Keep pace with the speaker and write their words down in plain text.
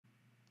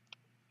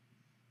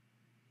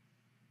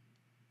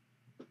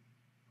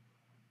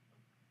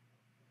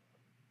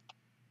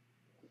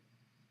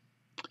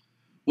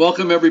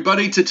Welcome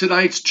everybody to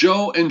tonight's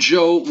Joe and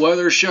Joe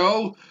Weather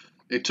Show.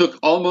 It took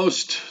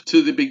almost to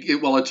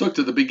it took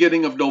to the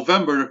beginning of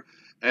November,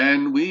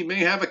 and we may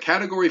have a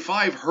Category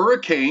 5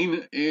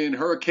 hurricane in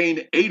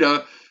Hurricane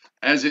Eta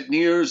as it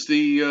nears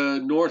the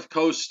north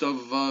coast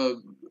of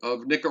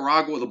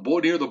Nicaragua,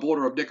 near the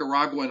border of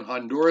Nicaragua and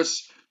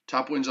Honduras.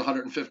 Top wind's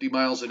 150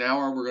 miles an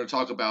hour. We're going to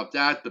talk about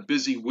that, the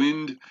busy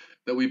wind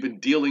that we've been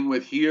dealing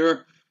with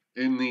here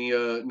in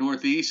the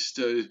Northeast.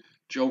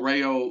 Joe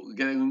Rayo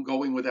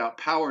going without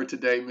power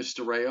today,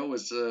 Mr. Rayo,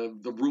 as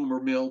the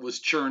rumor mill was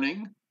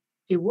churning.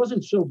 It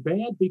wasn't so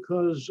bad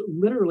because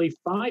literally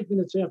 5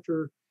 minutes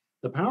after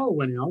the power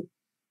went out,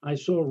 I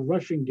saw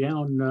rushing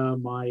down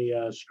my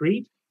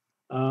street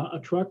a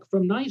truck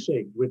from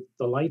NYSEG with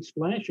the lights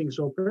flashing.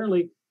 So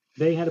apparently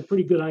they had a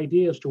pretty good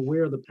idea as to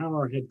where the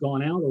power had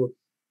gone out, or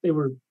they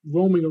were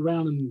roaming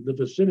around in the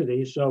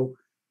vicinity. So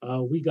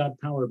we got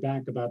power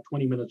back about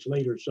 20 minutes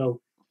later. So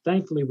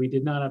thankfully, we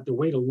did not have to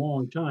wait a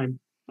long time.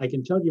 I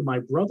can tell you, my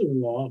brother in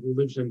law, who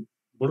lives in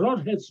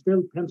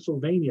Broadheadsville,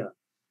 Pennsylvania,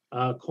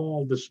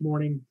 called this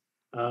morning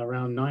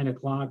around 9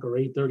 o'clock or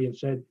 8:30 and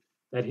said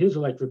that his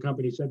electric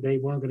company said they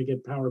weren't going to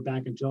get power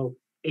back until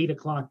 8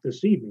 o'clock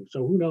this evening.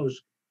 So who knows?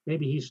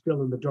 Maybe he's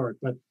still in the dark.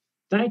 But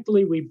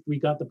thankfully, we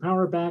got the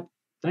power back.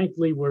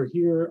 Thankfully, we're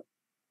here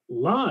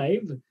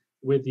live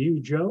with you,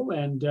 Joe,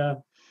 and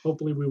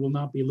hopefully we will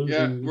not be Yeah,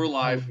 losing we're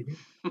live.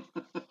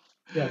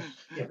 Yes,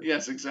 yes.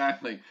 Yes,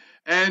 exactly.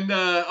 And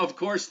of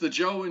course, the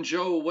Joe and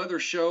Joe Weather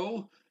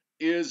Show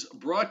is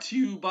brought to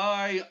you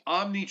by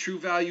Omni True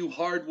Value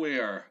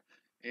Hardware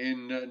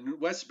in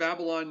West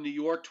Babylon, New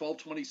York,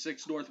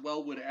 1226 North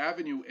Wellwood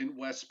Avenue in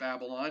West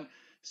Babylon,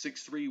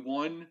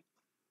 631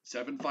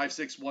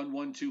 756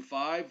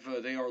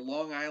 1125. They are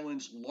Long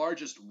Island's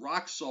largest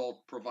rock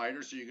salt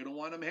provider, so you're going to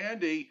want them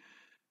handy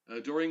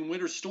during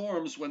winter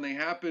storms when they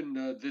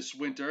happen this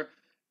winter.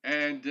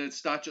 And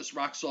it's not just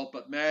rock salt,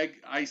 but mag,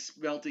 ice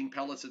melting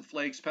pellets and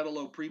flakes,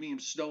 Petalo premium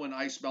snow and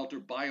ice melter,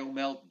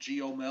 biomelt,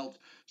 geomelt,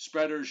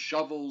 spreaders,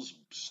 shovels,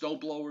 snow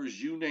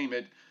blowers, you name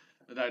it.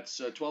 That's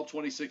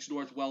 1226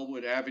 North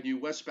Wellwood Avenue,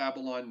 West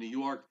Babylon, New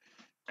York.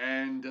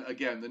 And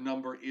again, the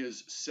number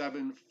is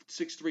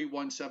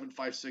 631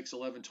 756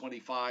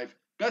 1125.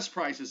 Best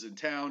prices in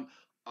town,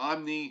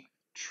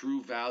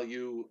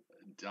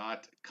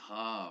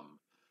 omnitruevalue.com.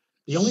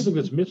 The only thing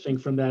that's missing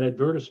from that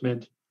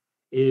advertisement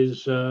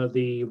is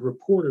the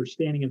reporter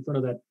standing in front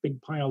of that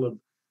big pile of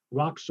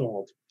rock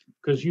salt,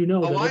 because you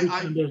know Oh, that I, every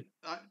I time there's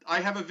I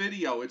have a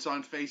video. It's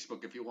on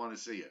Facebook if you want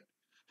to see it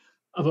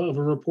of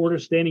a reporter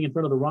standing in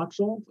front of the rock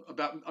salt.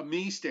 about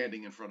me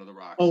standing in front of the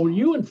rock Oh, were salt.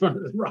 you in front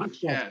of the rock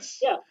salt? Yes,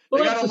 Yeah. they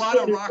Well, got that's a the lot of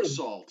standard rock thing.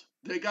 salt.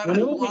 They got a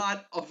Whenever we,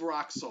 lot of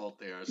rock salt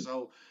there.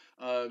 So,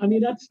 I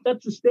mean, that's the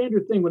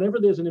standard thing. Whenever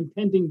there's an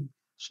impending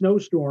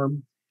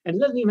snowstorm, and it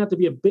doesn't even have to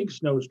be a big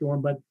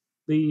snowstorm, but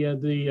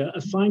the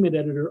assignment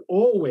editor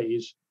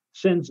always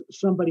sends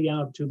somebody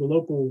out to the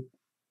local,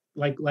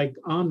 like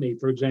Omni,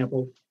 for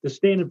example, to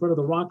stand in front of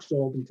the rock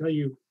salt and tell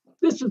you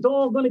this is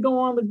all going to go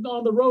on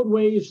the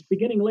roadways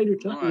beginning later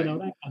time, all right.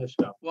 that kind of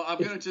stuff. Well,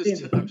 It's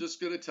standard. I'm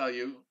just gonna tell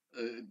you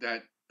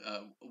that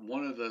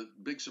one of the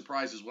big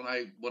surprises when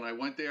I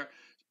went there,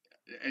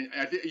 and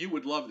I think you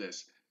would love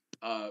this.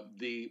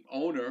 The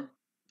owner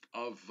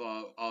of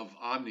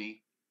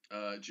Omni,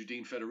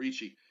 Judine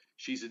Federici,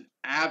 she's an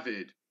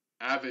avid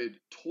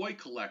toy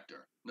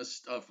collector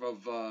of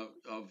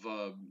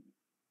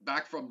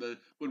back from the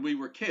when we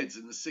were kids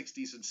in the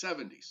 60s and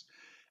 70s,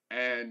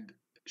 and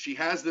she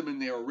has them in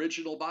their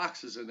original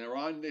boxes, and they're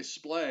on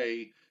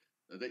display.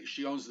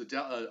 She owns a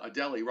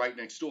deli right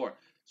next door,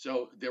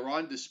 so they're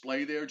on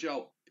display there,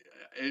 Joe.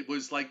 It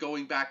was like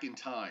going back in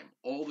time.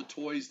 All the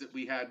toys that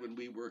we had when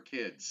we were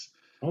kids,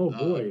 Oh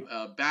boy,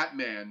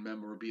 Batman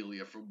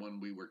memorabilia from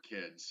when we were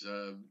kids,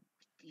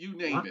 you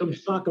name it. Rock'em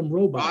Sock'em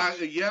Robots.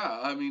 Yeah,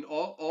 I mean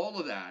all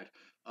of that.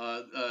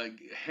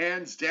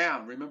 Hands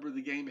down. Remember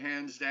the game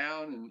Hands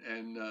Down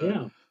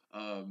Yeah,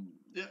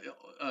 yeah,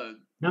 uh,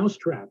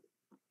 Mousetrap.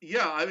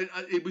 yeah. I mean,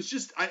 it was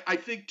just I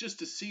think just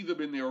to see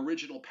them in their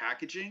original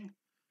packaging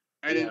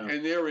Yeah.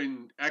 and they're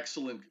in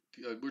excellent.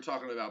 We're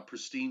talking about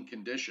pristine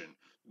condition,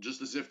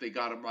 just as if they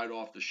got them right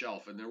off the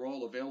shelf, and they're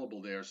all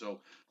available there. So,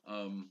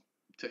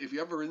 if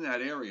you're ever in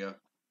that area,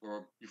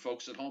 or you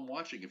folks at home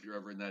watching, if you're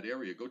ever in that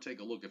area, go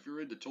take a look. If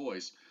you're into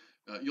toys,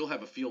 you'll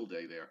have a field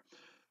day there.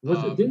 Was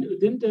it Um,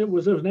 didn't there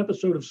was there an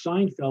episode of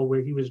Seinfeld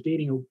where he was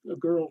dating a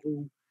girl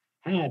who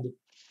had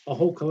a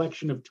whole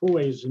collection of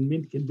toys in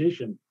mint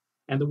condition,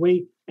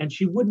 and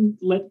she wouldn't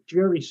let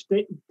Jerry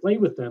play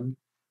with them,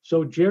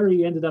 so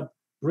Jerry ended up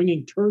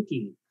bringing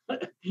turkey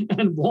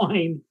and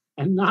wine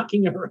and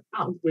knocking her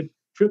out with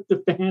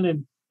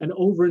tryptophan and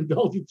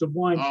overindulgence of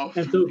wine, oh,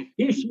 and so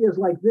here she is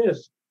like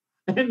this,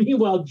 and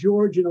meanwhile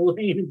George and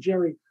Elaine and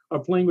Jerry are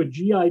playing with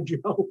GI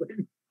Joe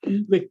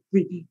the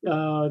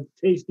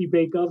tasty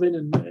bake oven,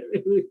 and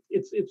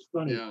it's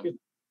funny. yeah.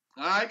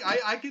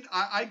 I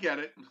get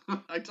it.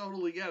 I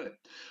totally get it.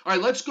 All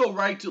right, let's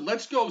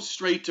go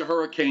straight to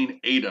Hurricane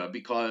Eta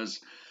because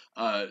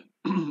uh,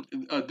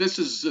 this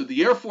is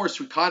the Air Force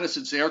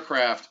reconnaissance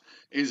aircraft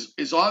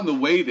is on the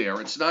way there.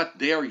 It's not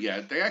there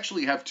yet. They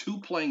actually have two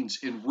planes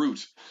en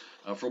route,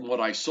 from what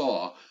I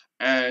saw,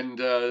 and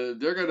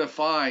they're going to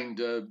find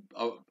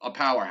a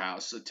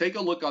powerhouse. Take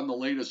a look on the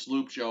latest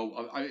loop,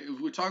 Joe.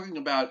 We're talking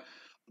about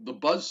the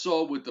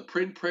buzzsaw with the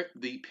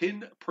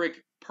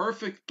pinprick,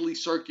 perfectly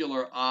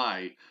circular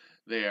eye.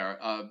 There,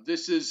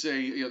 this is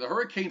the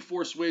hurricane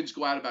force winds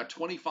go out about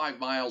 25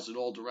 miles in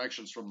all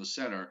directions from the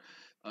center,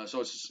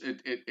 so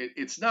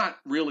it's not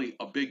really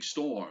a big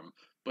storm,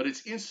 but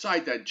it's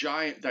inside that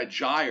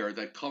gyre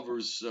that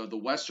covers the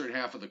western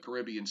half of the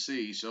Caribbean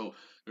Sea. So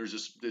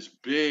there's this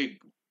big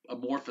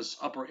amorphous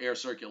upper air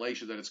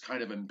circulation that it's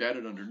kind of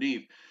embedded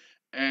underneath.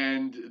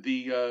 And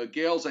the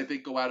gales, I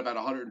think, go out about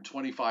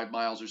 125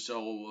 miles or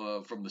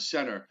so from the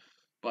center.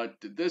 But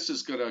this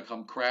is going to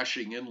come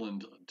crashing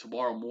inland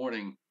tomorrow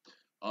morning,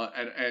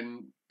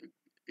 and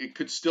it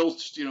could still,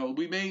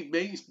 we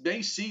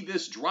may see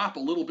this drop a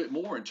little bit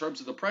more in terms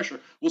of the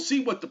pressure. We'll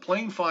see what the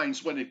plane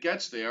finds when it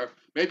gets there.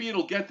 Maybe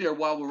it'll get there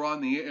while we're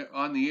on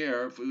the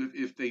air.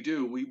 If they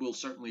do, we will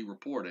certainly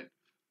report it.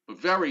 But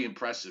very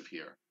impressive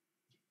here.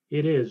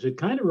 It is. It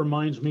kind of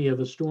reminds me of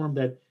a storm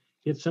that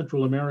hit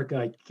Central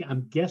America.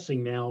 I'm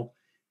guessing now,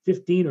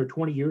 15 or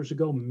 20 years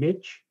ago,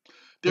 Mitch.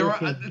 There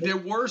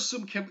were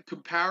some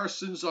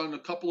comparisons on a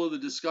couple of the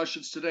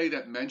discussions today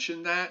that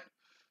mentioned that,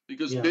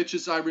 because Yeah. Mitch,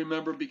 as I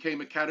remember, became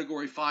a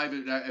Category 5,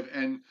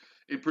 and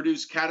it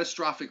produced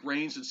catastrophic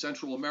rains in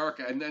Central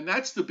America. And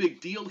that's the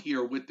big deal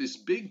here with this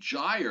big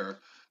gyre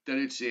that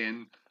it's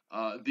in.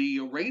 The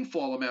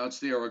rainfall amounts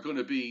there are going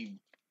to be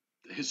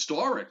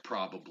historic,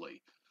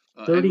 probably.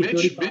 And 30,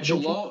 35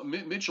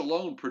 inches. Mitch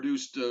alone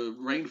produced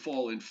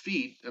rainfall in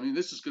feet. I mean,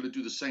 this is going to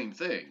do the same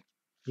thing.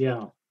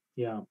 Yeah,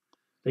 yeah.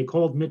 They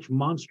called Mitch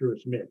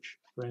monstrous Mitch,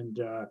 and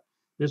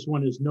this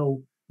one is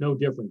no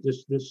different.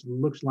 This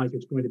looks like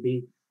it's going to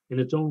be in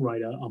its own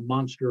right a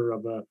monster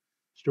of a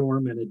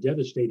storm and a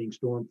devastating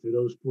storm for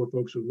those poor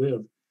folks who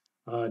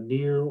live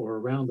near or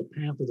around the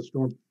path of the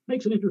storm.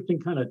 Makes an interesting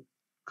kind of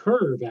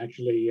curve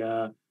actually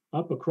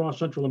up across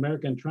Central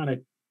America and trying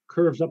to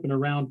curves up and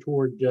around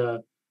toward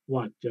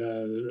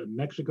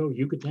Mexico,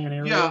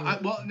 Yucatan Yeah, area.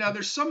 well, now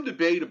there's some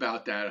debate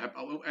about that,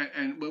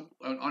 and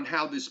on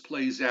how this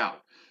plays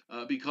out,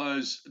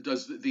 because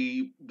does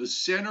the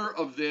center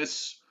of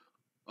this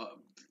uh,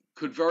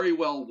 could very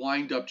well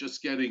wind up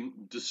just getting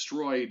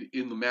destroyed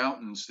in the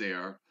mountains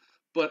there.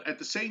 But at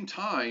the same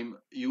time,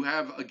 you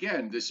have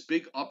again this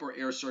big upper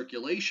air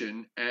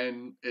circulation,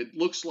 and it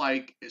looks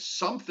like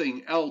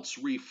something else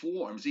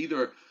reforms.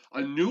 Either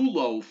a new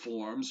low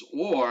forms,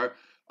 or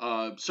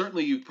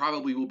certainly you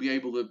probably will be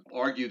able to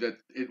argue that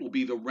it will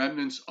be the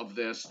remnants of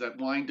this that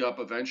wind up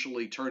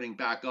eventually turning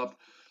back up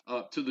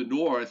to the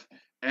north.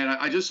 And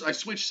I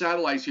switched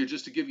satellites here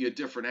just to give you a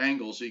different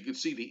angle, so you can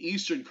see the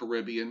Eastern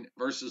Caribbean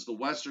versus the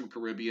Western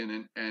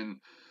Caribbean, and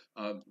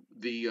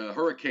the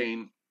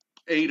Hurricane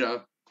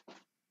Ada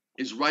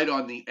is right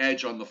on the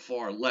edge on the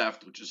far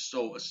left, which is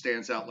so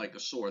stands out like a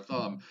sore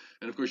thumb.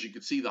 And of course, you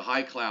can see the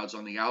high clouds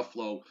on the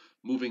outflow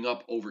moving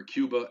up over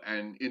Cuba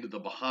and into the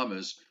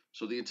Bahamas.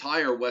 So the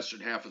entire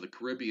western half of the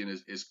Caribbean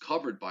is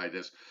covered by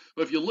this.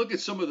 But if you look at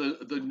some of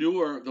the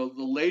newer, the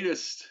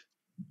latest,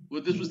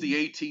 well, this was the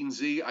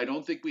 18Z. I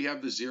don't think we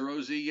have the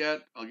 0Z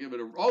yet. I'll give it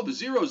a. Oh, the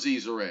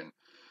 0Zs are in.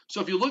 So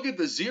if you look at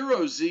the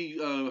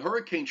 0Z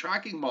hurricane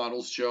tracking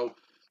models, Joe,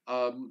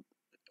 um,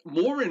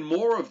 more and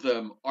more of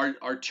them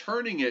are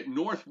turning it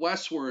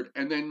northwestward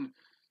and then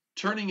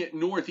turning it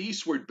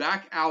northeastward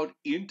back out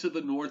into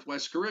the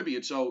Northwest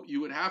Caribbean. So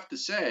you would have to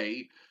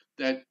say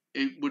that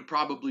it would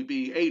probably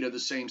be Ada, the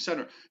same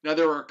center. Now,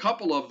 there are a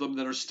couple of them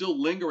that are still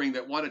lingering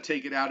that want to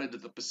take it out into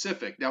the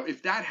Pacific. Now,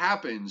 if that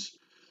happens,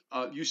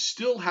 you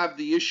still have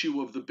the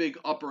issue of the big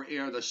upper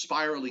air, the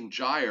spiraling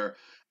gyre,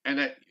 and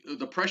that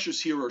the pressures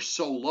here are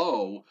so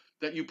low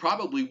that you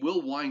probably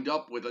will wind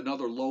up with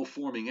another low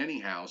forming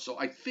anyhow. So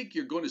I think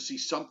you're going to see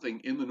something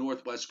in the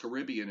Northwest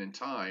Caribbean in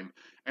time,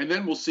 and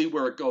then we'll see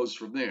where it goes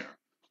from there.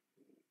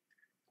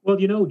 Well,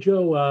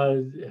 Joe,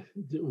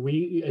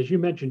 as you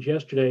mentioned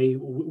yesterday,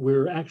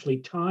 we're actually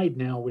tied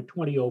now with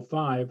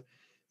 2005.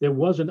 There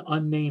was an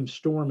unnamed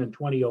storm in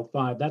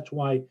 2005. That's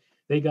why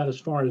they got as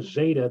far as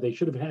Zeta. They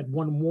should have had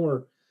one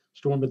more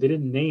storm, but they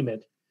didn't name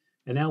it.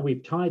 And now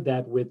we've tied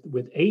that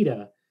with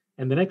Eta.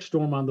 And the next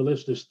storm on the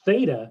list is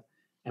Theta.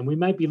 And we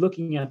might be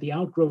looking at the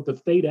outgrowth of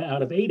Theta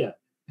out of Eta.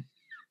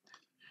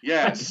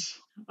 Yes.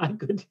 I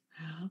could.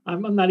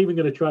 I'm not even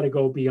going to try to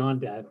go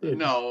beyond that.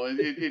 No,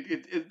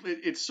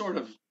 it sort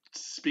of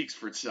speaks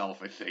for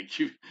itself, I think.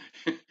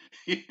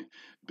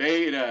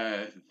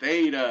 Beta,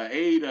 theta,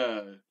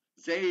 eta,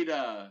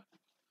 zeta.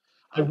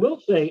 I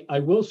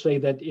will say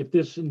that if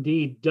this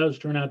indeed does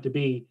turn out to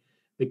be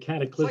the It's like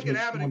an cataclysmic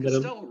Abbott and storm that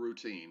it, Costello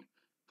routine.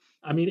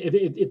 I mean,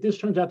 if this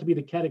turns out to be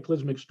the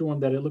cataclysmic storm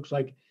that it looks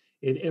like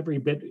it every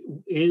bit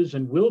is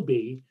and will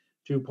be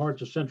to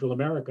parts of Central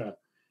America,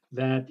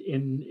 that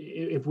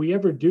if we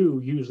ever do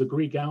use the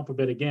Greek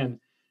alphabet again,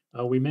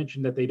 we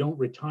mentioned that they don't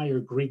retire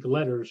Greek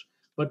letters,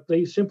 but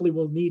they simply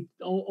will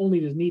only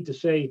need to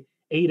say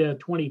Ada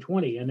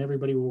 2020, and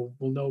everybody will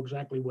know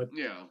exactly what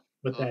Yeah.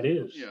 what that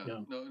is. Yeah, Yeah.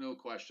 no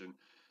question.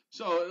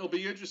 So it'll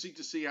be interesting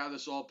to see how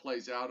this all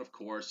plays out, of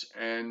course.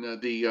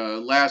 And the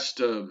last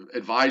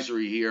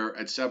advisory here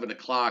at 7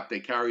 o'clock,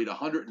 they carried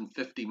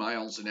 150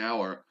 miles an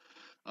hour,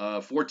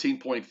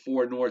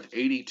 14.4 north,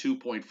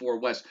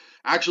 82.4 west.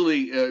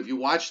 Actually, if you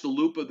watch the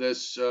loop of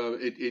this,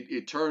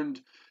 it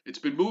turned. It's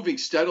been moving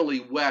steadily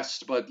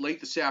west, but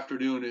late this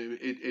afternoon,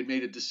 it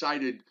made a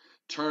decided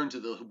turn to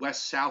the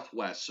west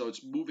southwest. So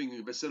it's moving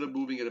instead of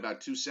moving at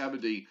about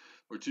 270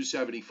 or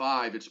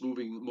 275, it's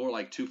moving more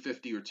like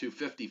 250 or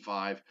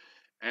 255.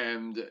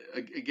 And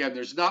again,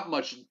 there's not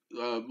much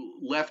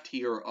left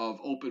here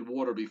of open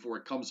water before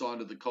it comes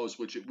onto the coast,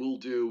 which it will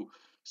do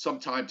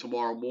sometime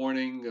tomorrow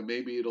morning.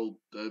 Maybe it'll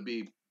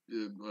be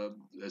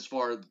as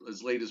far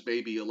as late as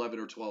maybe 11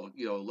 or 12,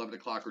 11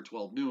 o'clock or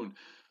 12 noon.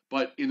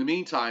 But in the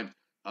meantime,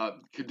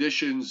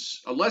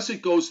 conditions, unless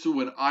it goes through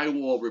an eye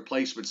wall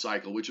replacement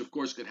cycle, which of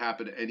course could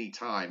happen at any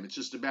time, it's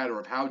just a matter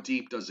of how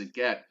deep does it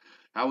get,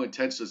 how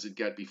intense does it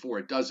get before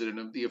it does it.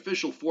 And the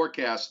official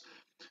forecast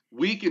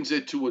weakens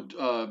it to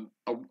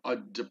a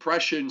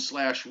depression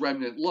slash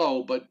remnant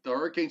low, but the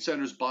Hurricane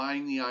Center's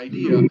buying the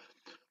idea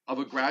of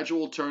a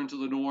gradual turn to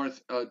the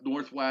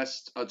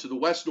northwest, to the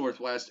west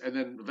northwest, and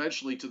then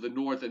eventually to the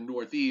north and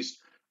northeast,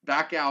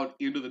 back out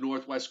into the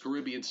northwest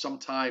Caribbean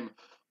sometime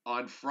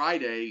on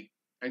Friday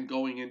and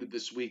going into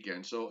this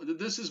weekend. So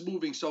this is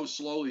moving so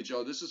slowly,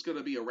 Joe. This is going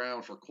to be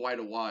around for quite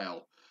a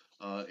while.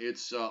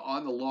 It's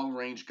on the long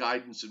range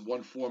guidance in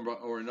one form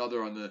or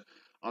another on the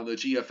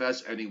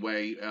GFS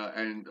anyway,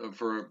 and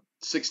for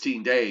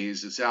 16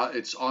 days. It's out.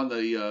 It's on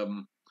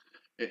the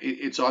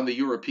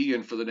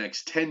European for the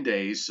next 10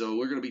 days. So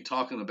we're going to be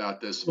talking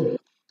about this,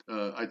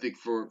 I think,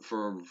 for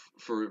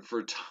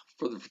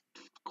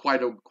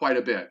quite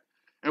a bit.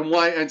 And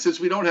why? And since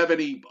we don't have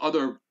any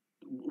other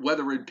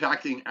weather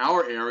impacting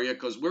our area,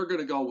 because we're going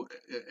to go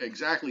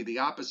exactly the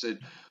opposite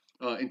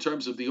in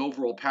terms of the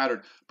overall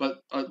pattern.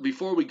 But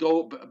before we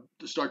go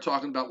to start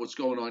talking about what's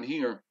going on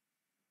here,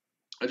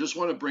 I just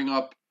want to bring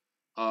up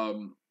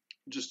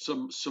just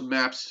some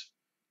maps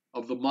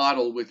of the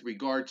model with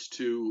regards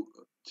to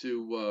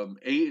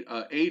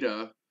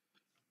Ada,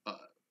 uh,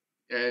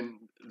 and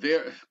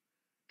there.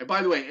 And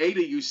by the way,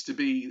 Ada used to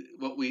be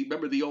what we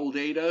remember the old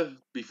Ada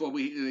before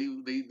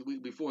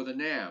before the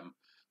NAM.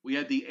 We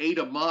had the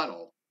Ada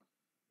model,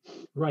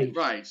 Right.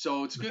 right? So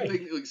Right.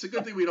 it's a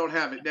good thing we don't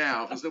have it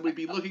now, because then we'd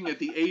be looking at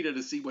the Ada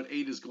to see what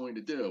Ada is going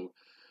to do.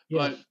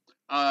 But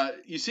Yes.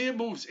 you see, it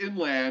moves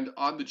inland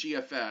on the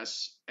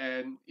GFS,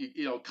 and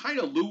kind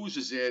of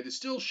loses it. It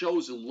still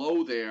shows a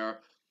low there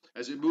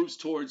as it moves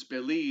towards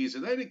Belize,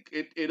 and then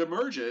it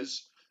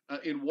emerges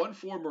in one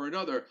form or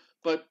another.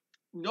 But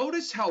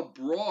notice how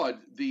broad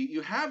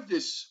you have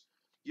this.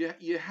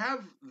 You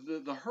have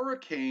the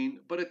hurricane,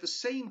 but at the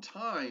same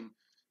time,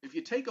 if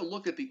you take a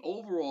look at the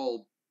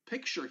overall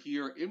picture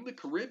here in the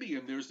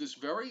Caribbean, there's this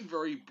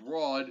very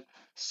broad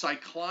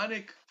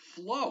cyclonic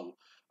flow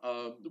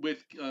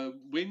with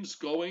winds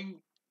going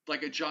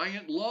like a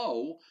giant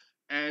low.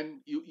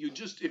 And you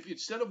just, if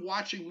instead of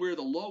watching where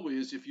the low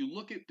is, if you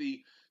look at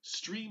the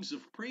streams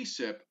of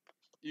precip,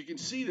 you can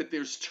see that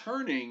there's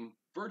turning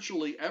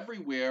virtually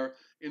everywhere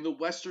in the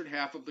western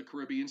half of the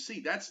Caribbean Sea.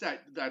 That's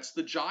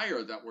the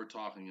gyre that we're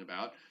talking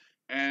about.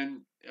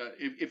 And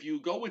if you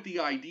go with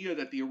the idea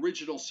that the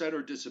original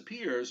center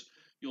disappears,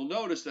 you'll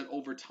notice that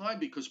over time,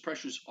 because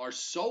pressures are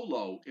so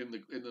low in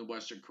the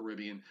Western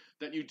Caribbean,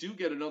 that you do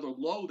get another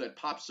low that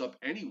pops up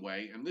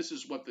anyway. And this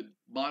is what the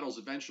models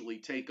eventually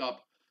take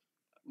up.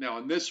 Now,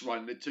 on this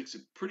run, it takes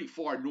it pretty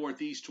far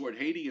northeast toward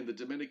Haiti and the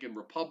Dominican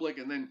Republic,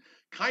 and then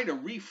kind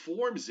of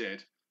reforms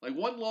it. Like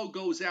one low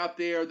goes out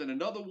there, then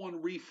another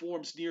one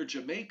reforms near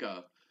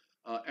Jamaica,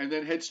 and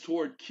then heads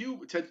towards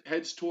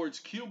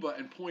Cuba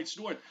and points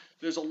north.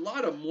 There's a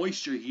lot of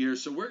moisture here,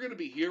 so we're going to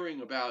be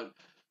hearing about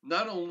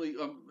not only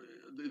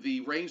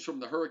the rains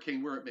from the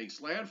hurricane where it makes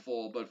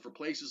landfall, but for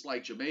places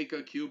like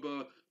Jamaica,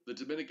 Cuba, the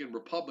Dominican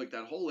Republic,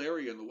 that whole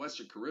area in the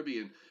Western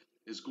Caribbean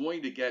is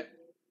going to get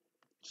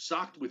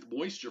socked with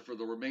moisture for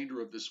the remainder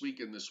of this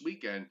week and this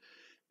weekend.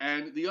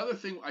 And the other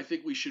thing I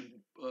think we should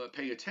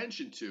pay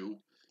attention to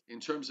in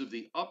terms of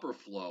the upper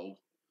flow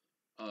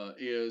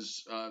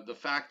is the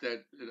fact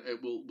that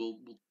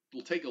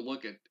we'll take a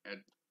look at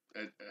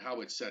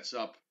how it sets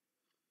up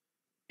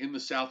in the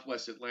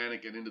Southwest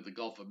Atlantic and into the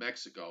Gulf of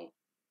Mexico.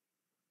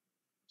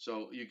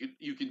 So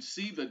you can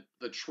see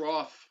the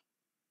trough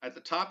at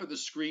the top of the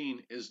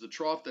screen is the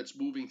trough that's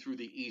moving through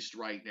the east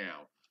right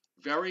now.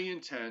 Very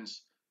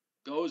intense.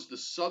 Goes the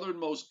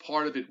southernmost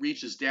part of it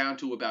reaches down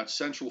to about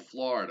central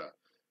Florida.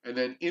 And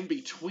then in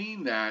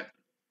between that,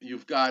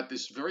 you've got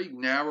this very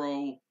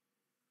narrow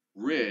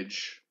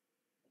ridge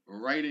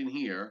right in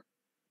here.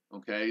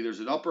 Okay, there's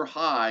an upper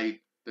high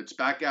that's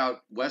back out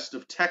west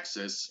of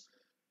Texas,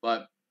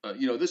 but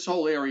this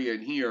whole area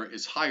in here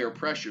is higher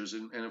pressures,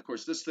 and of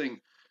course this thing,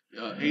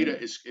 Ada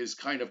is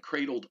kind of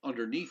cradled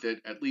underneath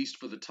it, at least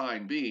for the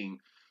time being.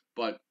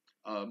 But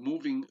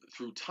moving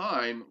through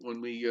time,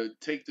 when we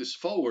take this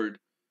forward,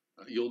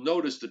 you'll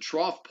notice the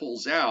trough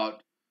pulls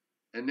out,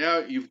 And now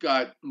you've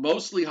got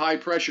mostly high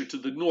pressure to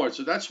the north.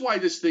 So that's why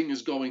this thing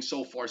is going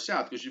so far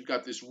south, because you've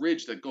got this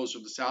ridge that goes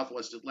from the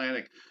southwest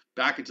Atlantic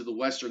back into the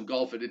western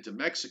Gulf and into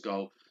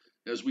Mexico.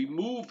 As we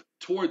move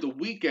toward the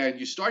weekend,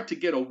 you start to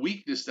get a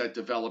weakness that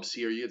develops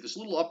here. You have this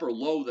little upper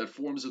low that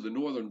forms in the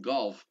northern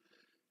Gulf,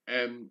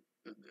 and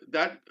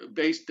that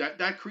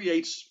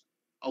creates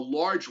a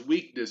large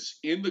weakness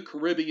in the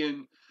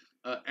Caribbean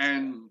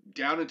and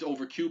down into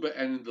over Cuba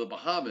and in the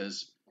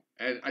Bahamas.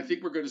 And I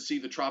think we're going to see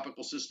the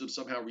tropical system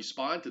somehow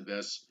respond to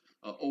this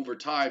over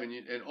time,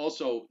 and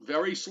also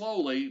very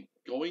slowly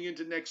going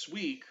into next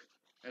week.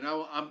 And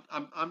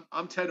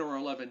I'm 10 or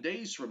 11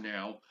 days from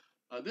now.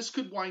 This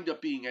could wind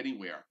up being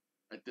anywhere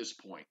at this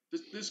point.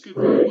 This could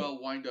very well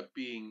wind up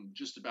being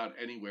just about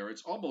anywhere.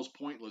 It's almost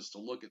pointless to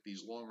look at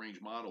these long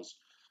range models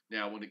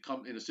now when it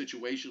comes in a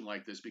situation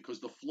like this, because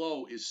the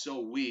flow is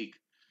so weak.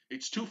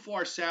 It's too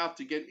far south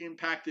to get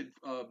impacted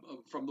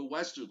from the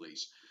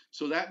westerlies.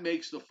 So that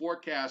makes the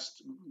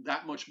forecast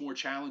that much more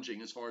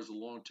challenging as far as the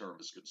long term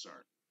is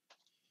concerned.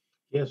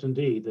 Yes,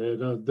 indeed.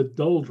 The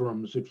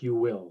doldrums, if you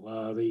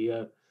will,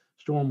 the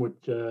storm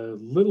with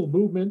little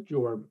movement,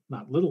 or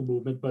not little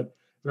movement, but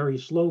very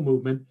slow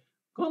movement.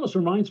 Almost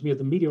reminds me of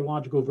the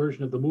meteorological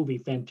version of the movie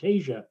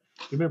Fantasia.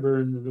 You remember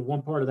in the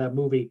one part of that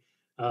movie,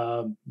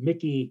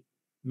 Mickey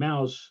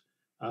Mouse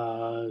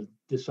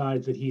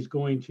decides that he's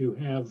going to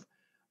have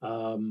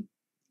um,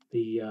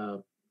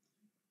 the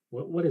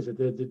what is it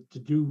to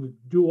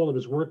do all of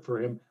his work for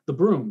him, the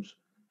brooms,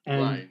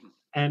 and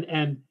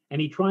Right.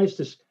 he tries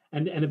to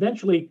and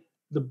eventually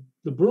the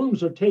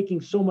brooms are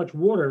taking so much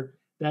water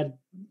that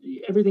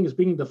everything is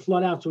beginning to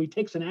flood out. So he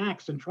takes an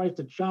axe and tries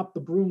to chop the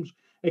brooms,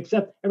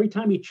 except every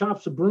time he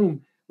chops a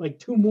broom, like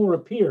two more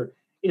appear.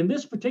 In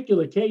this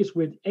particular case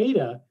with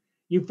Ada,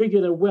 you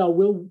figure that, well,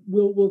 we'll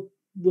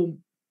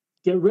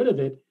get rid of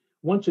it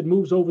once it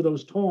moves over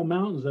those tall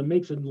mountains and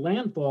makes a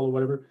landfall or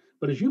whatever.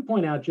 But as you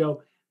point out,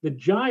 Joe, the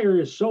gyre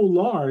is so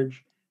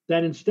large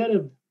that instead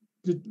of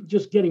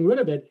just getting rid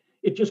of it,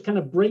 it just kind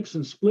of breaks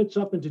and splits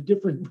up into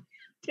different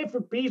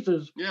different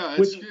pieces, Yeah,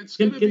 which it's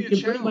going to be a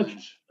can pretty much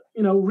challenge.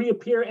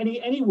 reappear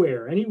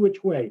anywhere, any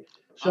which way.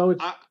 I, So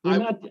it's I, we're I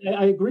not.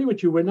 I agree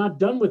with you. We're not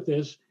done with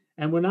this,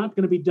 and we're not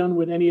going to be done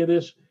with any of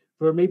this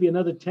for maybe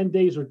another 10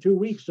 days or 2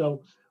 weeks.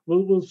 So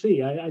we'll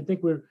see. I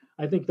think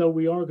though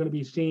we are going to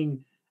be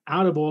seeing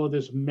out of all of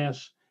this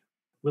mess,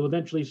 we'll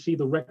eventually see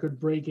the record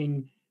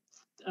breaking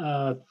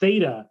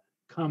theta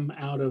come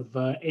out of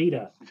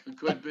Ada.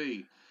 could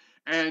be.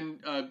 And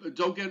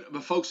don't get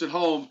folks at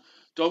home.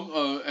 Don't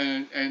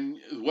and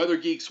weather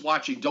geeks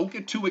watching. Don't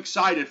get too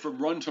excited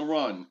from run to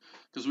run,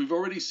 because we've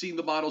already seen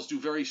the models do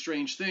very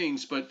strange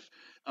things. But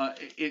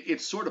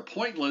it's sort of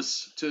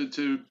pointless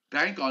to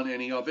bank on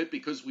any of it,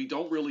 because we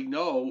don't really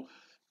know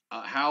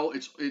how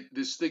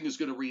this thing is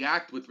going to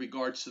react with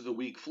regards to the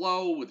weak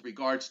flow, with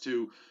regards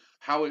to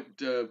how it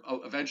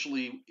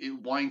eventually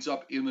it winds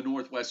up in the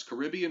Northwest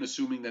Caribbean,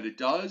 assuming that it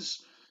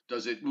does.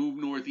 Does it move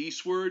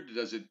northeastward?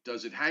 Does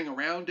it hang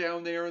around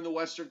down there in the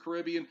Western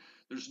Caribbean?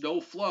 There's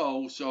no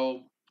flow,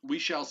 so we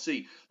shall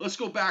see. Let's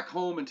go back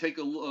home and take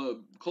a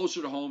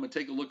closer to home and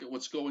take a look at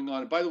what's going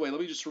on. And by the way, let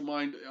me just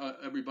remind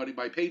everybody,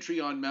 my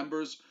Patreon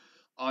members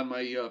on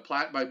my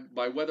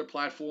weather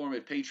platform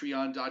at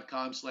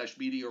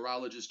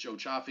patreon.com/meteorologist Joe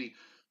Chaffee.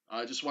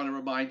 I just want to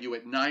remind you,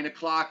 at 9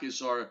 o'clock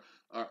is our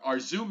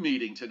Zoom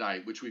meeting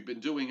tonight, which we've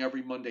been doing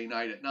every Monday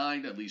night at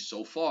 9, at least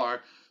so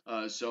far.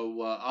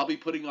 So I'll be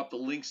putting up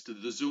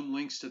the Zoom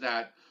links to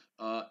that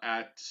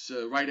at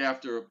right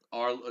after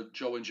our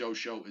Joe and Joe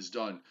show is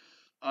done.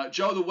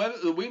 Joe,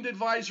 the wind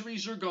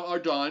advisories are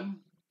done.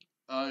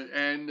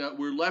 And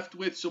we're left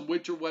with some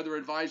winter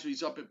weather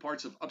advisories up in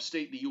parts of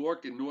upstate New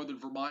York and northern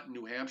Vermont and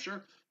New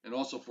Hampshire, and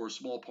also for a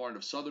small part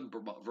of southern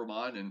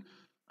Vermont, and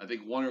I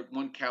think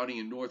one county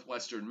in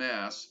northwestern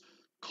Mass.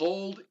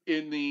 Cold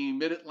in the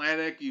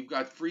mid-Atlantic. You've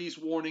got freeze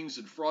warnings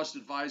and frost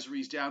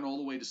advisories down all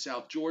the way to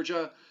South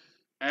Georgia.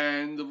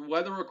 And the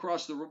weather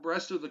across the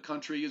rest of the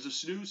country is a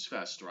snooze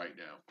fest right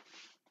now.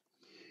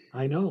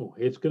 I know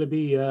it's going to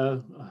be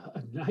a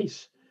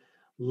nice,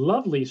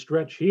 lovely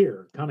stretch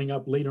here coming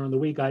up later in the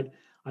week. I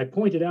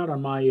pointed out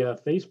on my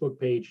Facebook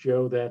page,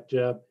 Joe, that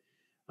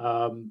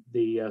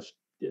the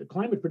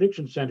Climate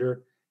Prediction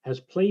Center has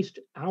placed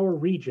our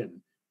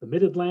region, the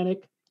Mid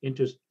Atlantic,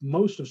 into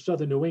most of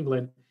southern New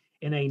England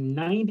in a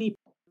 90%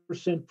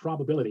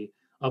 probability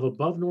of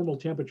above normal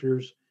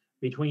temperatures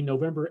between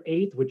November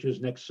 8th, which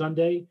is next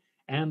Sunday,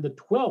 and the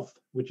 12th,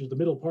 which is the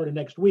middle part of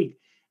next week.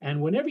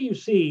 And whenever you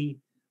see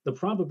the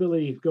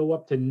probability go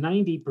up to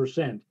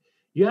 90%,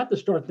 you have to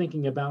start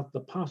thinking about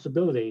the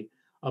possibility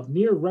of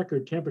near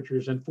record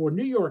temperatures. And for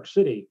New York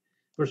City,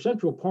 for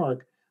Central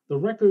Park, the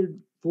record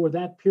for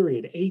that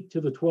period, 8th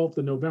to the 12th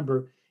of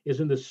November, is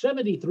in the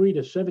 73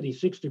 to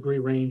 76 degree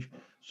range.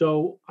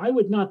 So I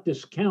would not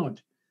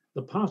discount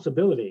the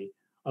possibility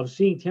of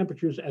seeing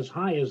temperatures as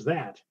high as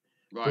that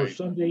for Right.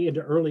 Sunday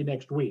into early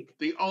next week.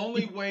 The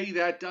only way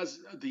that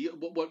does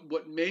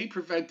what may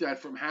prevent that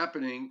from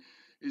happening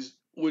is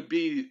would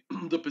be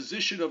the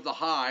position of the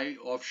high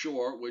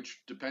offshore, which,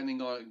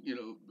 depending on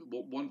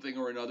one thing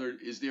or another,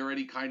 is there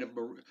any kind of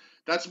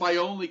that's my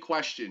only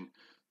question.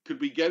 Could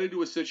we get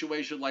into a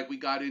situation like we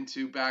got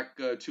into back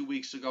 2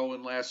 weeks ago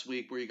and last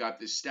week, where you got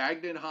this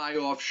stagnant high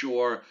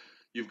offshore,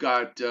 you've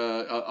got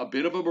a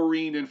bit of a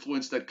marine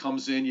influence that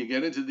comes in, you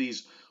get into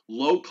these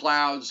low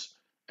clouds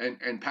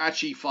and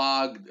patchy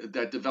fog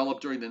that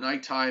develop during the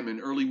nighttime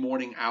and early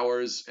morning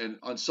hours, and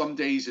on some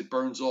days it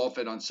burns off,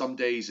 and on some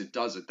days it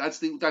doesn't. That's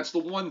the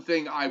one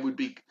thing I would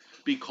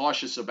be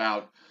cautious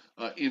about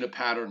in a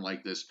pattern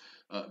like this.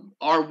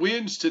 Our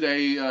winds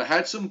today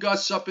had some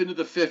gusts up into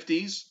the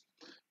 50s.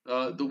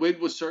 The wind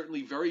was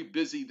certainly very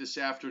busy this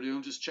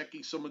afternoon. Just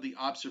checking some of the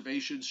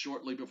observations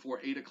shortly before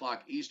 8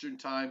 o'clock Eastern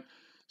time.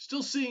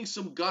 Still seeing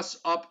some gusts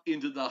up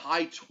into the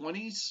high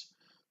 20s,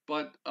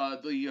 but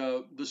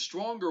the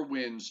stronger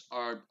winds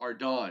are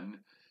done.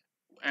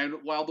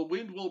 And while the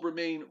wind will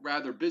remain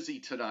rather busy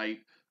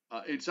tonight,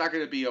 it's not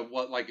going to be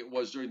like it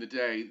was during the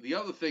day. The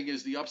other thing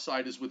is, the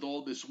upside is, with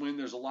all this wind,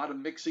 there's a lot of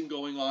mixing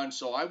going on,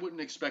 so I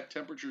wouldn't expect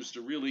temperatures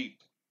to really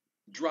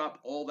drop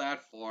all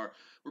that far.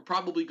 We're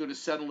probably going to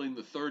settle in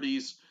the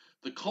 30s.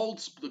 The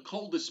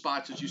coldest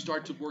spots, as you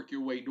start to work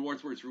your way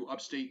northward through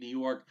upstate New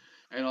York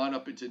and on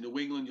up into New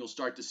England, you'll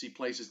start to see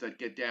places that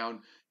get down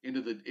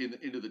into the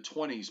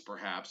 20s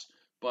perhaps.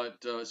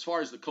 But as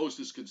far as the coast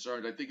is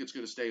concerned, I think it's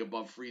going to stay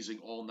above freezing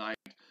all night,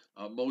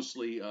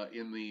 mostly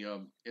in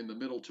the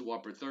middle to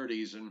upper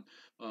 30s. And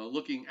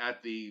looking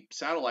at the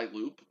satellite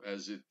loop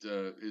as it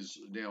is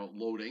now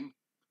loading,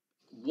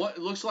 what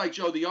it looks like,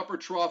 Joe, the upper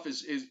trough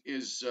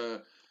is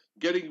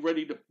getting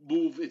ready to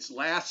move its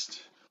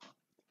last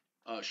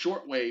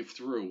shortwave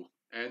through,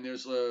 and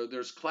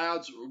there's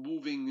clouds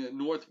moving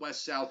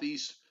northwest,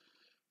 southeast,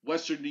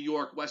 western New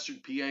York, western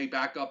PA,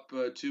 back up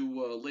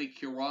to Lake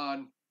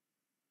Huron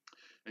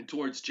and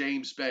towards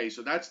James Bay.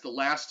 So that's the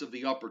last of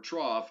the upper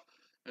trough.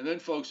 And then,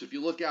 folks, if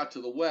you look out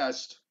to the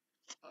west,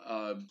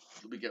 let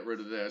me get rid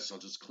of this. I'll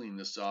just clean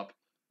this up.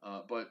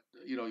 But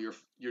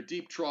your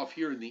deep trough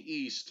here in the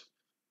east,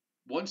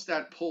 once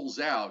that pulls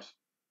out,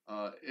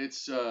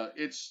 it's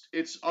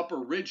upper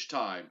ridge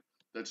time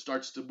that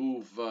starts to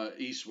move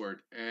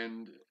eastward,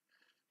 and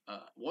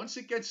once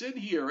it gets in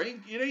here, it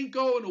ain't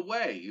going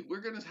away.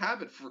 We're going to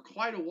have it for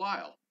quite a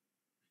while.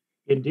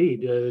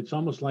 Indeed, it's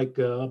almost like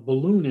a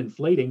balloon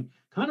inflating.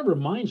 Kind of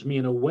reminds me,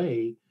 in a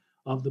way,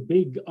 of the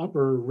big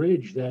upper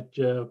ridge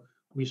that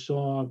we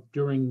saw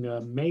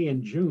during May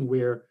and June,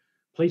 where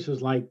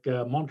places like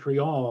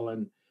Montreal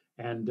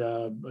and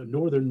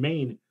northern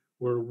Maine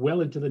were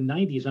well into the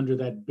 90s under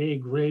that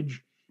big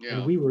ridge, and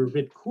Yeah. we were a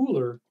bit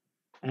cooler.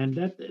 And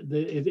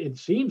it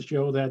seems,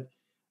 Joe, that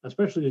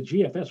especially the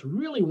GFS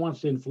really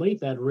wants to inflate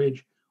that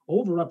ridge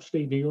over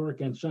upstate New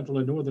York and central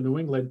and northern New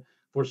England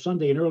for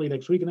Sunday and early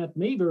next week. And that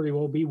may very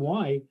well be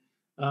why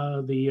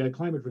the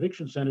Climate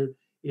Prediction Center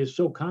is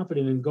so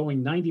confident in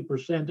going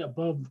 90%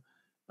 above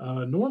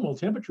normal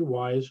temperature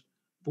wise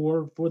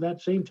for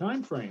that same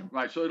time frame.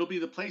 Right. So it'll be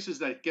the places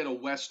that get a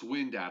west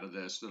wind out of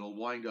this that'll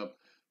wind up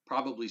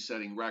probably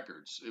setting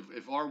records.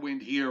 If our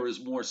wind here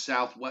is more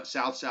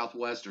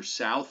southwest, or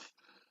south,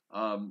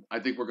 I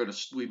think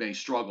we may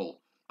struggle.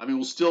 I mean,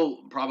 we'll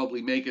still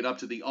probably make it up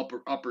to the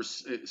upper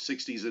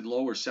 60s and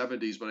lower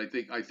 70s, but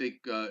I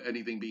think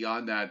anything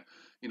beyond that,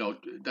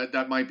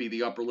 that might be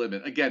the upper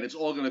limit. Again, it's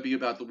all going to be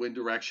about the wind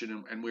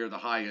direction and where the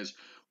high is.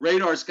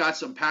 Radar's got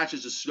some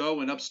patches of snow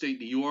in upstate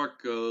New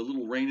York, a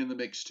little rain in the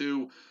mix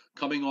too,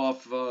 coming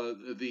off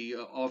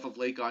off of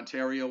Lake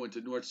Ontario into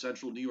north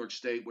central New York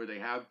State, where they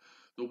have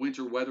the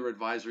winter weather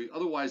advisory.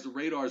 Otherwise, the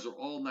radars are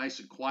all nice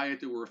and quiet.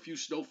 There were a few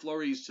snow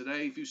flurries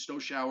today, a few snow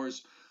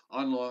showers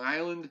on Long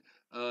Island,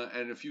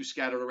 and a few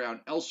scattered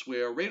around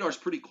elsewhere. Radar's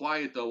pretty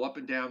quiet, though, up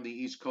and down the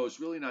East Coast.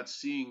 Really not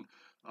seeing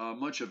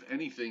much of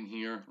anything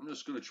here. I'm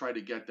just going to try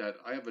to get that.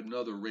 I have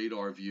another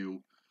radar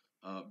view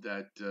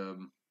that.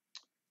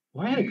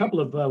 Well, I had a couple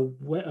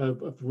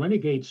of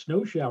renegade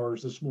snow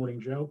showers this morning,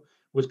 Joe.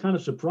 Was kind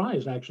of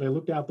surprised, actually. I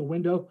looked out the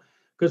window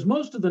because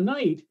most of the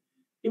night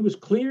it was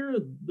clear,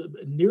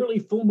 nearly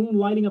full moon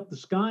lighting up the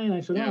sky. And I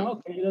said, Yeah.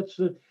 oh, okay, let's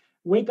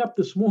wake up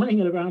this morning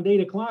at around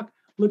 8 o'clock,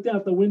 looked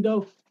out the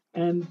window,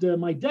 and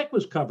my deck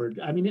was covered.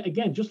 I mean,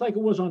 again, just like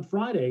it was on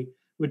Friday,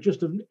 with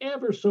just an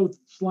ever so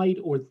slight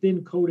or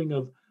thin coating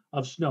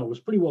of snow. It was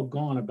pretty well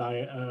gone about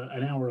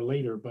an hour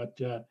later, but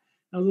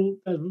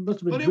must have been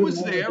But it driven was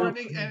all the way there, down and,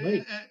 from they, the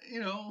lake.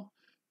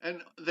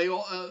 and they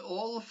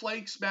all the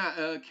flakes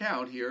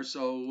count here.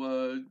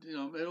 So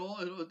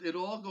it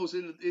all goes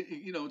in.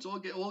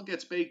 All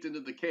gets baked into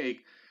the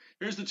cake.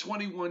 Here's the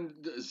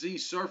 21Z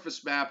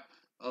surface map.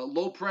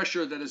 Low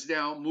pressure that has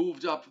now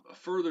moved up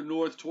further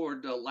north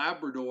toward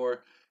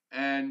Labrador,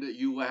 and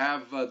you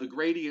have the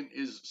gradient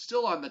is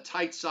still on the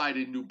tight side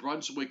in New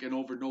Brunswick and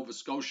over Nova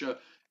Scotia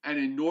and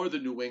in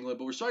northern New England.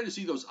 But we're starting to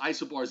see those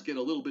isobars get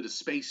a little bit of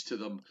space to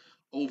them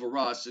over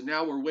us. And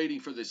now we're waiting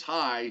for this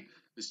high,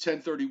 this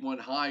 1031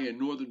 high in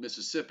northern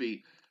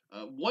Mississippi.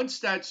 Once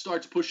that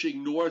starts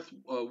pushing north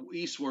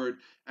eastward,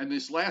 and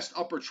this last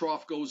upper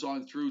trough goes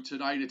on through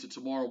tonight into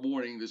tomorrow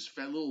morning, this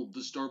little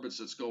disturbance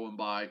that's going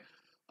by,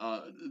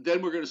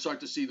 then we're going to start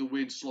to see the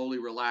wind slowly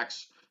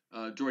relax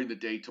during the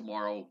day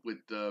tomorrow with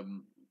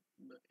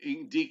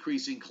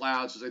decreasing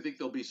clouds, because I think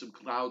there'll be some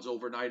clouds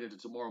overnight into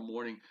tomorrow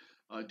morning.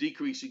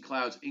 Decreasing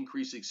clouds,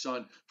 increasing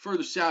sun.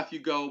 Further south you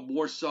go,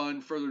 more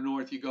sun. Further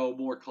north you go,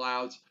 more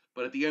clouds.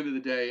 But at the end of the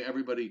day,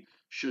 everybody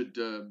should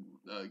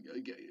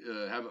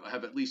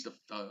have at least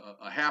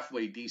a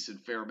halfway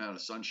decent, fair amount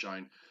of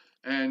sunshine.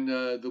 And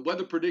the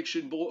weather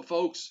prediction,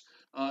 folks,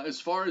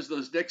 as far as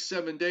those next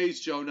 7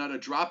 days, Joe, not a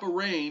drop of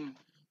rain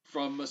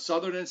from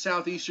southern and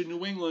southeastern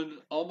New England,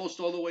 almost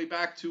all the way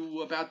back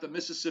to about the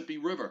Mississippi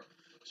River.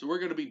 So we're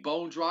going to be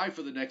bone dry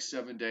for the next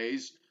 7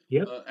 days.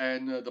 Yep.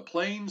 And the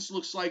plains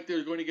looks like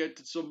they're going to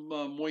get some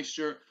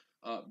moisture.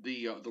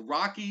 The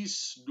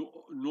Rockies,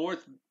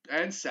 north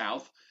and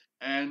south,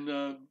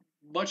 and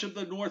much of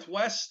the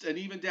Northwest, and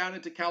even down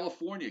into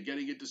California,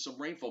 getting into some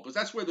rainfall, because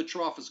that's where the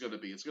trough is going to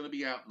be. It's going to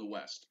be out in the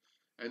west,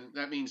 and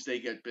that means they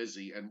get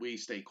busy and we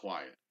stay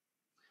quiet.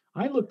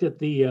 I looked at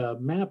the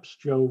maps,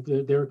 Joe.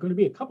 There are going to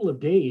be a couple of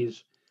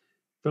days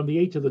from the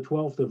 8th to the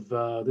 12th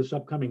of this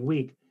upcoming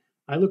week.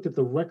 I looked at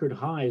the record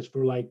highs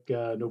for like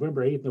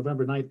November 8th,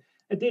 November 9th.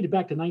 It dated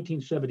back to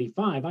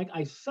 1975.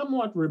 I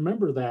somewhat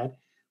remember that.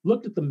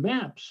 Looked at the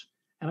maps,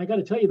 and I got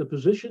to tell you, the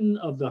position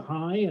of the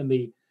high and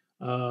the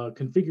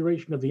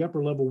configuration of the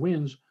upper level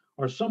winds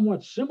are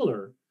somewhat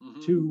similar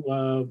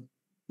to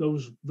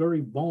those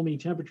very balmy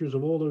temperatures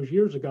of all those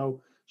years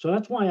ago. So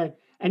that's why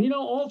and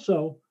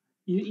also,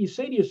 you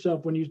say to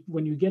yourself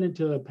when you get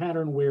into a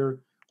pattern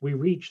where we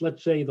reach,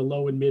 let's say, the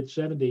low and mid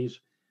 70s,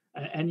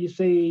 and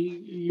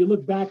you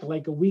look back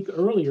like a week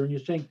earlier and you're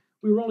saying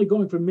we were only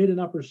going for mid and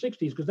upper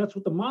 60s because that's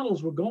what the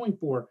models were going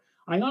for.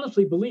 I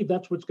honestly believe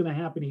that's what's going to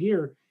happen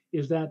here,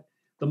 is that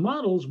the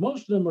models,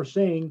 most of them are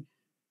saying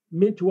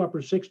mid to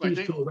upper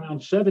 60s to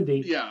around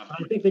 70. Yeah.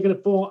 I think they're going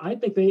to fall. I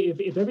think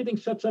if everything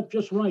sets up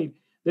just right,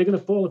 they're going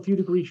to fall a few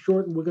degrees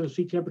short, and we're going to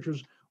see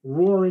temperatures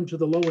roar into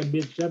the low and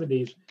mid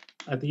 70s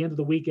at the end of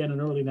the weekend and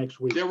early next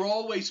week. They're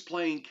always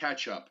playing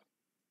catch up.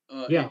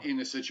 In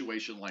a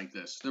situation like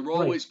this, they're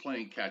always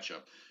playing catch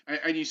up,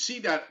 and you see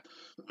that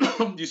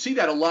you see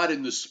that a lot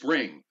in the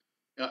spring.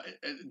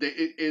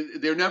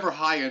 They're never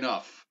high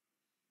enough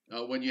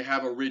when you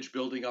have a ridge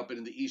building up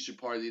in the eastern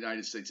part of the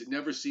United States. It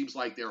never seems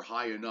like they're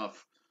high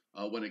enough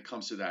when it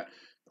comes to that.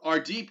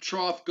 Our deep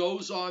trough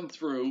goes on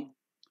through.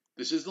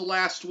 This is the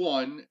last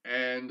one,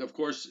 and of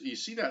course, you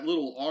see that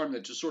little arm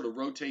that just sort of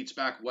rotates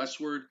back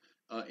westward.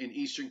 In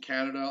eastern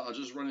Canada. I'll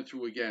just run it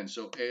through again.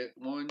 So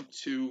 1,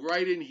 2,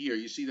 right in here.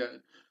 You see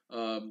that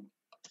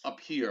up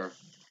here.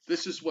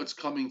 This is what's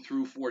coming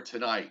through for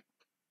tonight.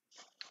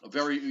 A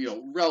very,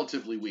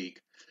 relatively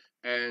weak.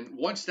 And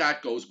once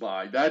that goes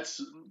by,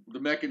 that's the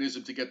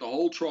mechanism to get the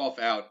whole trough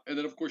out. And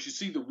then, of course, you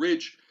see the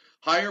ridge,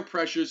 higher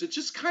pressures. It's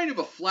just kind of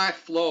a flat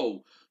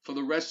flow for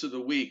the rest of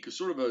the week,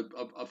 sort of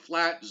a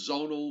flat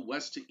zonal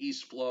west to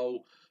east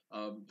flow.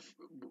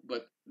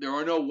 But there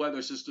are no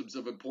weather systems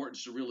of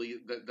importance to really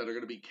that are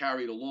going to be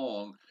carried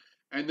along.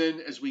 And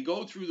then as we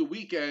go through the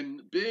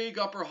weekend, big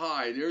upper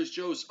high. There's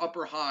Joe's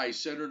upper high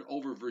centered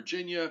over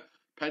Virginia,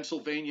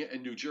 Pennsylvania,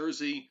 and New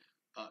Jersey,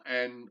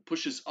 and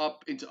pushes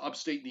up into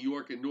upstate New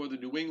York and northern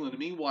New England. And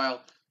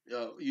meanwhile,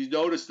 you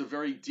notice the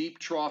very deep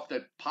trough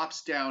that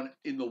pops down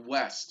in the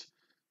west.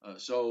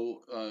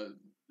 So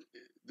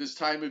this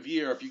time of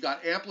year, if you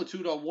got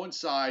amplitude on one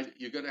side,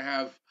 you're going to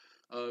have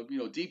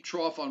deep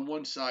trough on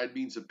one side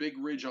means a big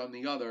ridge on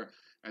the other,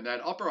 and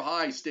that upper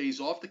high stays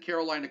off the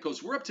Carolina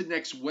coast. We're up to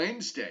next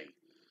Wednesday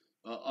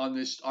on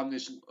this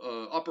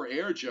upper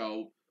air,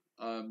 Joe.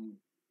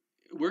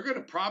 We're going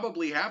to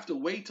probably have to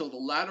wait till the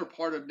latter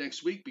part of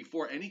next week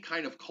before any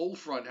kind of cold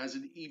front has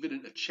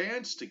even a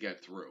chance to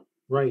get through.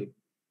 Right.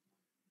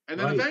 And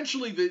then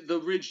eventually the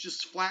ridge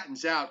just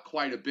flattens out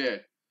quite a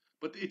bit.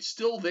 But it's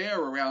still there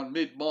around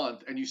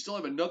mid-month, and you still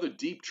have another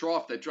deep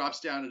trough that drops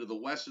down into the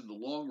west in the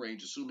long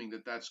range, assuming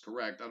that that's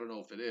correct. I don't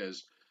know if it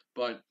is,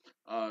 but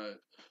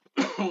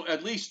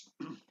at least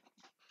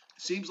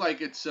seems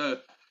like it's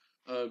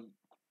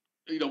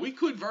we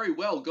could very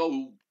well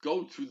go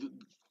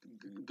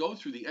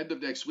through the end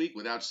of next week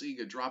without seeing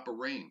a drop of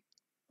rain.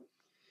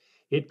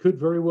 It could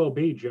very well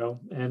be, Joe,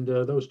 and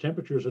those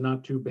temperatures are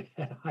not too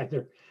bad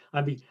either.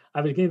 I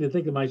beginning to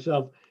think to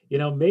myself,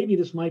 maybe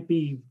this might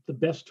be the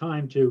best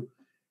time to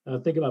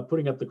think about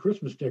putting up the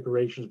Christmas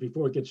decorations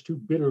before it gets too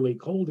bitterly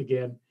cold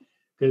again,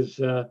 because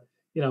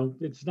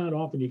it's not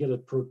often you get a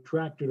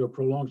protracted or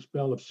prolonged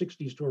spell of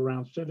 60s to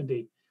around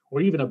 70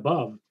 or even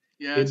above.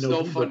 Yeah, it's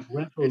no fun.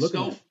 It's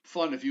no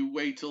fun if you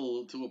wait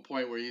to a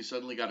point where you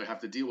suddenly got to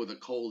have to deal with a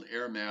cold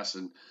air mass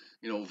and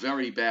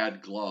very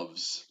bad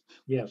gloves.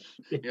 Yes.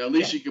 At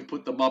least you can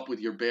put them up with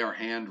your bare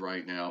hand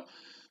right now.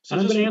 So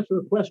I'm going to answer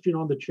a question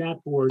on the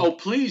chat board. Oh,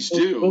 please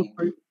do.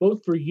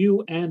 Both for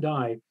you and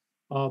I.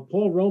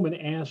 Paul Roman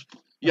asked.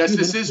 Yes,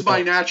 this is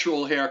my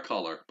natural hair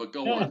color, but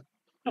go on.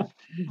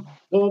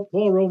 Well,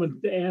 Paul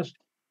Roman asked,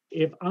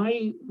 if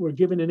I were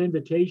given an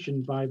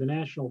invitation by the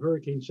National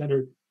Hurricane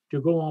Center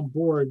to go on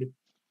board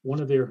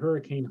one of their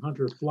hurricane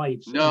hunter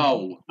flights and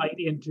No. flight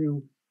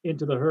into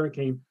the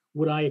hurricane,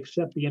 would I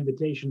accept the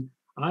invitation?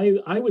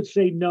 I would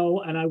say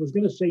no, and I was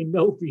going to say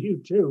no for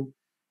you too.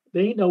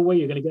 There ain't no way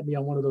you're going to get me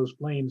on one of those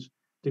planes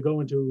to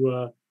go into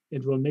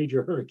a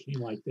major hurricane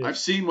like I've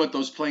this. seen what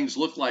those planes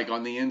look like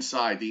on the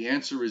inside. The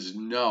answer is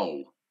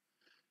no.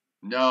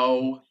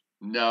 No,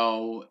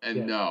 no, and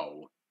Yes,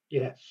 no.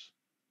 yes,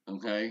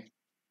 Okay?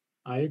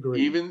 I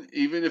agree. Even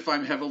if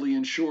I'm heavily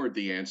insured,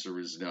 the answer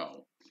is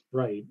no.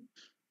 Right.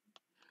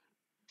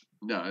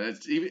 No,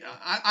 that's even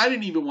I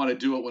didn't even want to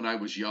do it when I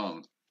was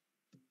young.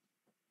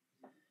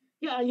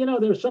 Yeah,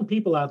 there's some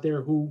people out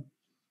there who,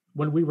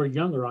 when we were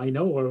younger, I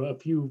know a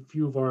few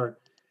of our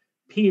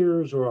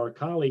peers or our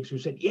colleagues who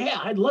said, "Yeah,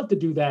 I'd love to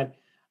do that."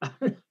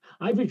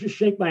 I would just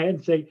shake my head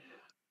and say,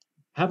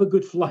 "Have a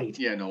good flight."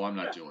 Yeah, no, I'm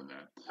not doing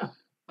that.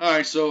 All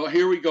right, so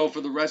here we go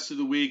for the rest of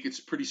the week. It's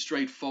pretty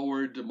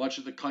straightforward. Much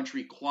of the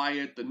country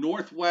quiet. The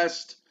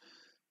Northwest,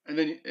 and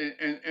then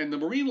and the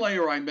marine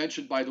layer I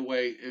mentioned, by the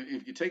way,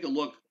 if you take a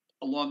look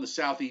along the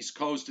southeast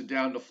coast and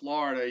down to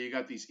Florida, you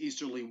got these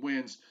easterly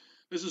winds.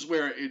 This is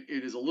where it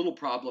is a little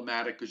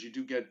problematic because you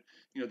do get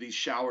these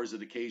showers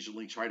that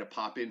occasionally try to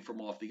pop in from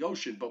off the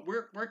ocean, but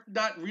we're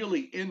not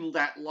really in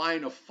that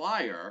line of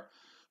fire.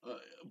 Uh,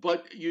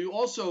 but you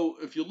also,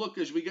 if you look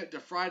as we get to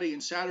Friday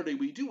and Saturday,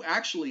 we do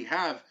actually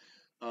have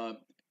uh,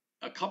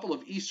 a couple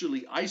of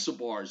easterly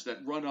isobars that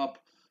run up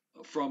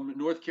from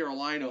North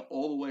Carolina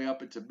all the way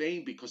up into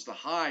Maine because the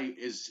high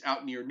is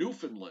out near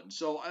Newfoundland.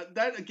 So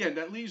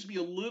that leaves me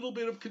a little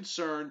bit of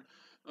concern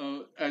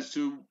as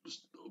to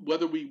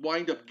whether we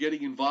wind up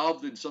getting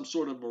involved in some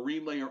sort of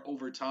marine layer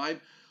over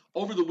time.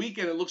 Over the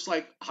weekend, it looks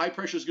like high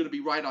pressure is going to be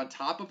right on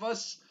top of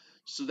us,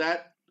 so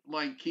that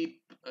might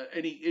keep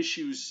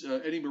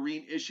any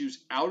marine issues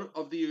out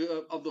of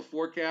the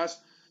forecast.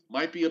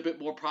 Might be a bit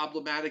more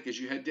problematic as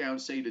you head down,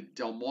 say, to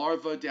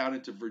Delmarva, down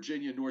into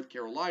Virginia, North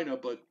Carolina,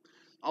 but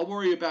I'll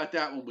worry about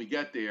that when we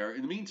get there.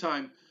 In the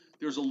meantime,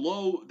 there's a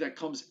low that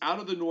comes out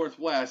of the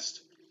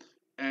northwest,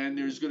 and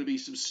there's going to be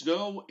some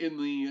snow in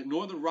the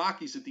northern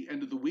Rockies at the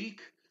end of the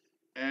week.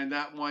 And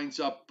that winds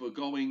up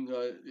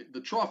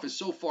the trough is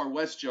so far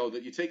west, Joe,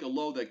 that you take a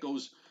low that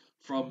goes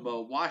from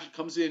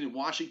comes in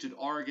Washington,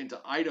 Oregon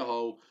to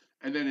Idaho,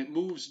 and then it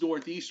moves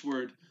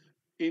northeastward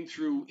in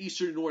through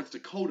eastern North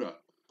Dakota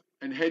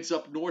and heads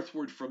up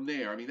northward from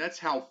there. I mean, that's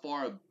how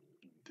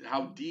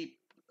deep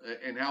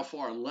and how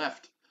far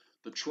left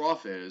the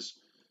trough is.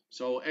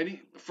 So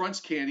any fronts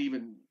can't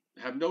even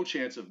have no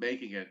chance of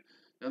making it.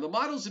 Now the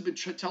models have been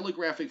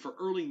telegraphing for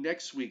early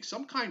next week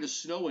some kind of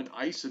snow and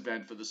ice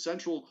event for the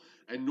central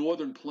and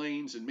northern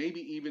plains and maybe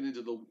even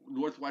into the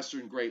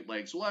northwestern Great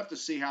Lakes. We'll have to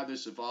see how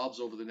this evolves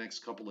over the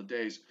next couple of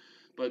days.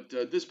 But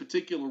this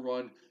particular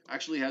run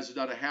actually has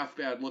not a half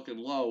bad looking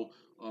low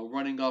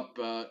running up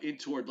in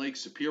toward Lake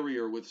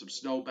Superior with some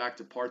snow back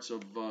to parts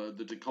of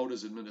the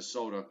Dakotas and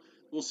Minnesota.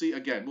 We'll see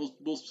again.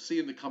 We'll see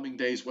in the coming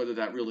days whether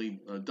that really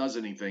does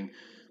anything.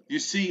 You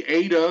see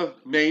Ada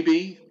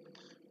maybe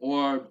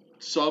or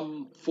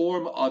some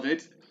form of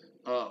it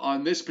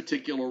on this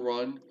particular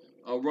run,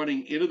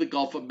 running into the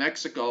Gulf of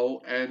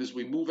Mexico, and as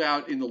we move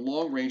out in the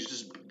long range,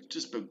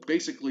 just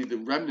basically the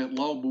remnant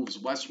low moves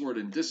westward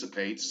and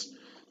dissipates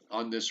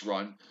on this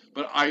run.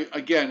 But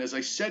again, as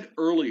I said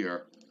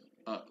earlier,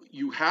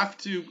 you have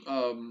to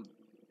uh,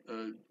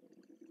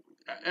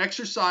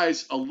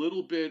 exercise a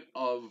little bit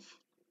of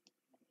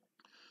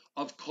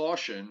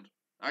caution,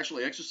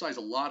 actually exercise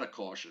a lot of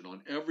caution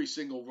on every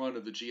single run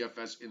of the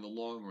GFS in the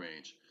long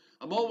range.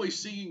 I'm always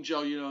seeing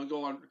Joe,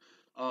 go on.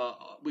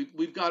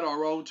 We've got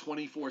our own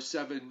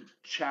 24/7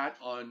 chat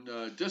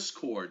on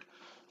Discord,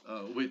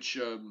 which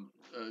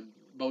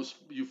most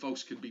you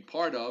folks can be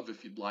part of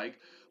if you'd like.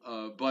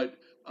 But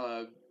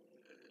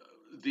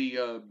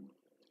the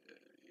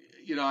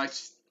I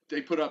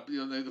they put up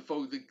the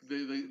folks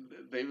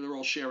they're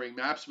all sharing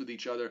maps with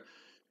each other,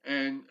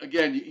 and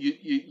again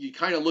you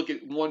kind of look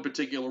at one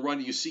particular run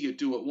and you see it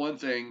do it one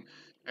thing,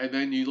 and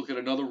then you look at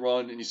another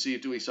run and you see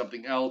it doing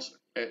something else.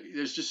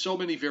 There's just so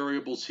many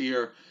variables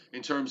here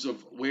in terms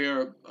of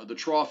where the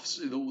troughs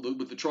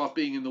with the trough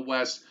being in the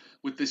west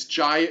with this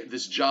gyre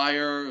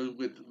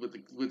with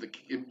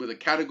a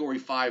category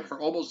 5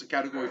 almost a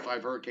category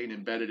 5 hurricane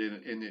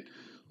embedded in it.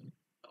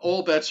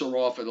 All bets are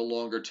off in the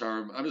longer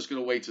term. I'm just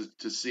going to wait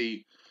to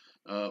see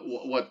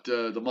what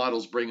the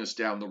models bring us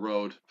down the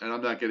road, and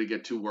I'm not going to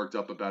get too worked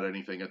up about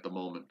anything at the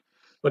moment.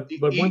 But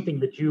one thing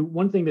that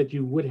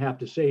you would have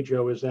to say,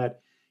 Joe, is that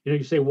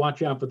you say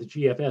watch out for the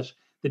GFS.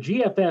 The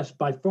GFS,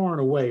 by far and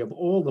away, of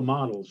all the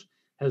models,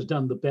 has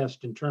done the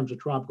best in terms of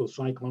tropical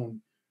cyclone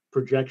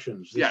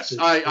projections. Yes,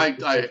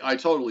 I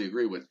totally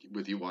agree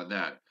with you on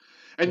that.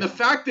 And the Yeah.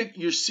 fact that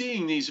you're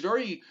seeing these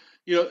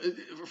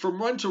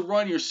from run to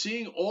run, you're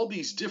seeing all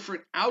these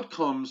different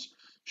outcomes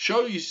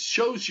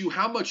shows you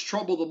how much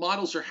trouble the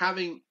models are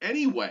having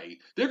anyway.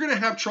 They're going to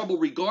have trouble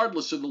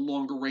regardless in the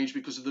longer range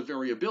because of the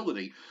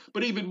variability,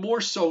 but even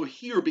more so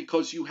here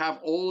because you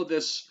have all of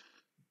this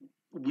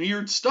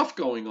weird stuff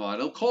going on.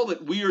 I'll call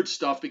it weird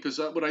stuff because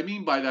what I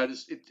mean by that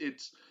is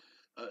it's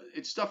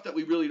stuff that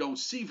we really don't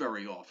see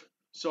very often.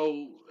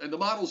 So, and the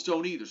models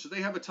don't either. So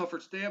they have a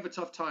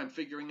tough time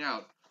figuring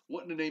out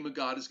what in the name of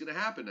God is going to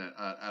happen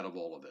out of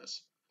all of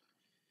this.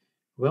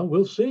 Well,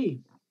 we'll see.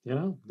 You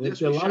know, Yes,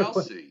 there are we shall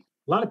see.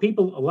 a lot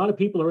of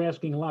people are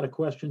asking a lot of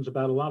questions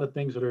about a lot of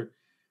things that are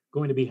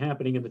going to be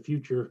happening in the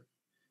future.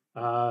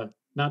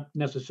 Not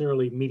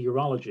necessarily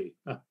meteorology.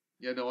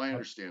 Yeah, no, I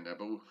understand that,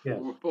 Yes,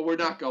 we're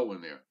not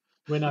going there.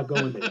 we're not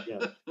going there.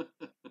 Yes.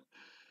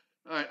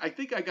 All right, I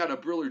think I got a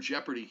Briller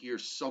Jeopardy here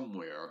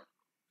somewhere.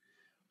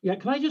 Yeah.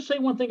 Can I just say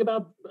one thing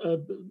about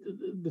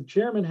the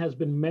chairman has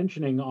been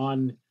mentioning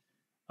on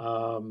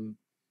um,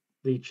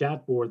 the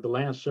chat board the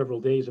last several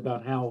days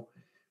about how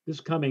this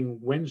coming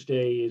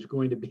Wednesday is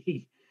going to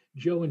be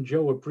Joe and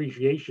Joe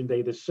Appreciation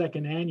Day, the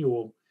second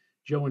annual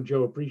Joe and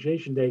Joe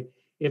Appreciation Day.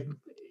 If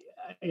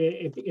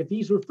if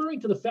he's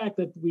referring to the fact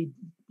that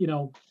you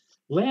know,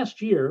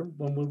 last year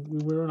when we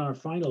were in our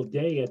final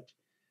day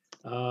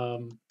at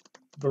um,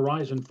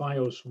 Verizon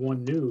FiOS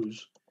One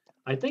News,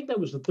 I think that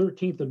was the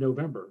 13th of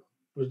November.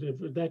 Was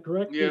that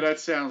correct? Yeah, that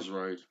sounds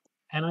right.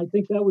 And I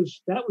think that was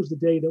the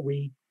day that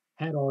we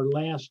had our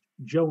last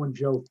Joe and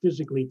Joe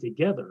physically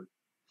together.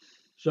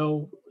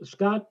 So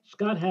Scott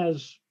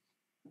has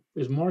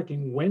is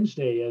marking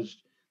Wednesday as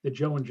the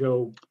Joe and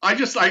Joe. I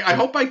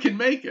hope I can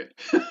make it.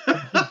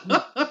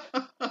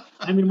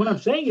 I mean, what I'm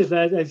saying is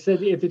that I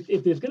said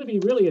if there's going to be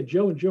really a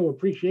Joe and Joe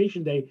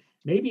Appreciation Day,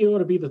 maybe it ought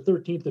to be the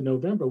 13th of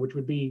November, which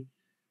would be,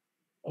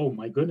 oh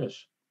my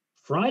goodness,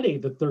 Friday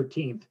the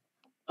 13th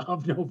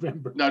of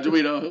November. Now, do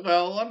we know?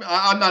 Well,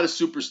 I'm not a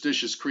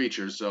superstitious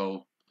creature,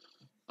 so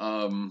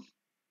um,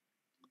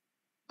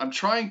 I'm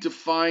trying to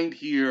find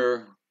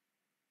here,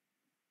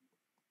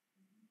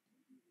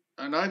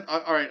 and all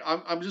right.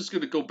 I'm just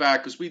going to go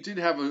back because we did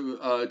have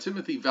a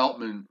Timothy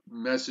Veltman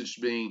messaged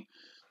me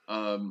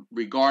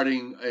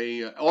regarding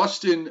a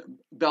Austin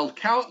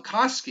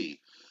Belkowski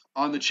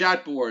on the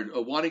chat board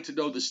wanting to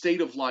know the state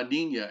of La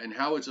Nina and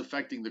how it's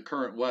affecting the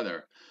current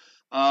weather.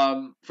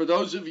 For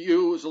those of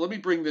you, so let me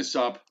bring this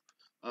up.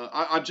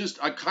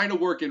 I'm kind of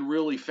working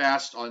really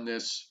fast on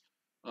this,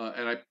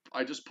 and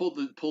I just pulled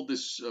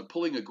this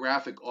pulling a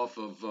graphic off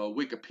of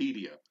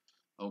Wikipedia,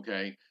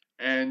 okay,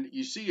 and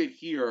you see it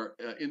here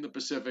in the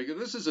Pacific. And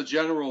this is a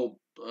general.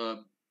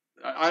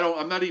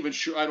 I'm not even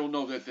sure. I don't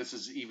know that this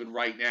is even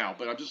right now,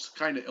 but I'm just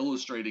kind of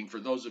illustrating for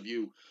those of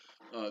you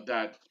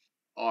that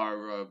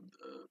are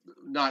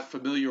not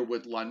familiar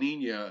with La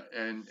Nina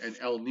and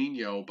El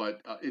Nino,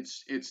 but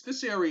it's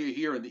this area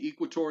here in the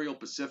equatorial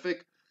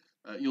Pacific.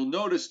 You'll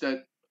notice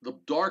that the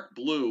dark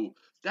blue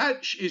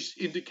that is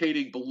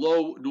indicating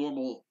below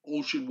normal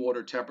ocean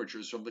water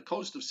temperatures from the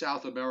coast of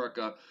South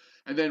America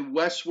and then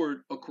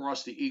westward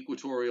across the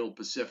equatorial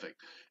Pacific.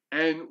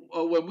 And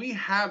when we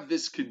have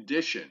this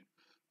condition,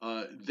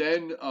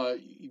 then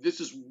this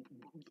is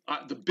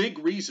the big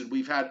reason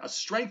we've had a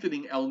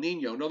strengthening El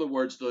Nino. In other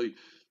words, the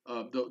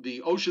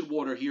ocean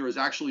water here has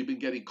actually been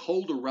getting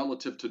colder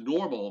relative to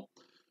normal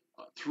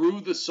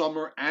through the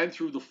summer and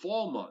through the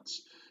fall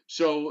months.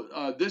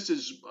 So this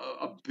is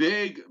a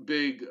big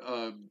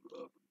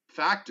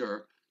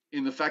factor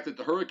in the fact that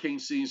the hurricane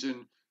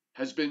season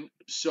has been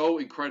so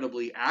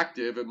incredibly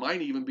active. It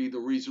might even be the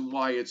reason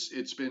why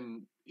it's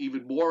been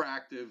even more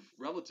active,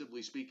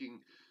 relatively speaking,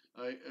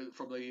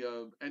 from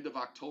the end of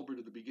October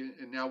to the beginning,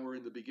 and now we're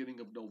in the beginning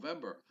of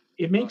November.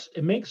 It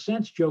makes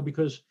sense, Joe,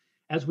 because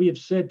as we have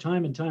said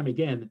time and time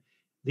again,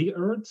 the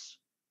Earth's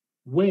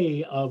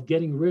way of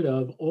getting rid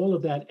of all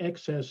of that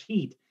excess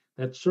heat,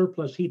 that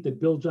surplus heat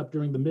that builds up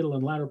during the middle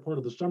and latter part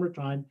of the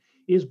summertime,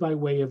 is by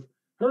way of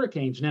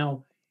hurricanes.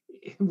 Now,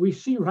 we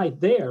see right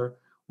there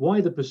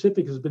why the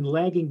Pacific has been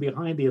lagging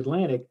behind the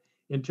Atlantic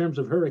in terms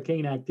of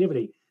hurricane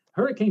activity.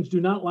 Hurricanes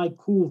do not like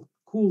cool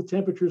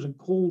temperatures and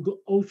cold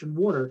ocean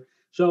water.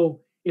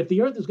 So if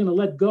the Earth is going to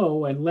let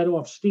go and let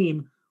off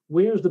steam,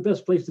 where's the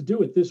best place to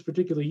do it this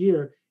particular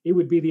year? It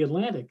would be the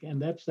Atlantic,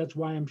 and that's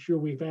why I'm sure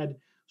we've had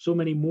so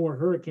many more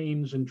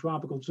hurricanes and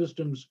tropical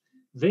systems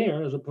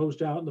there as opposed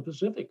to out in the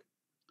Pacific.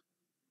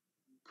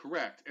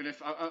 Correct. And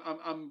if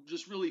I'm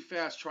just really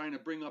fast trying to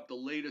bring up the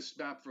latest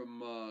map from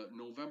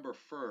November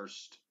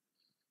 1st,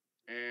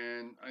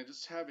 and I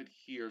just have it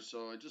here.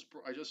 So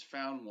I just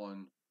found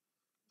one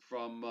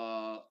from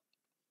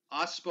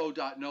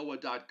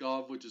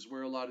ospo.noaa.gov, which is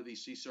where a lot of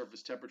these sea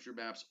surface temperature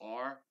maps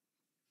are.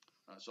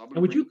 So I'm going And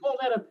to would bring. you call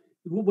that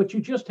what you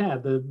just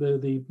had,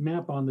 the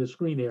map on the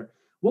screen there?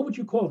 What would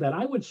you call that?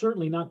 I would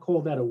certainly not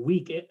call that a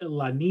weak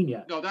La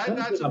Nina. No,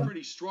 that's a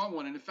pretty strong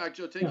one. And in fact,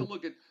 Joe, take a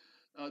look at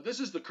this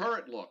is the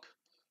current look.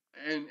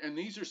 And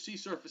these are sea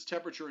surface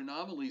temperature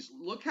anomalies.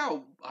 Look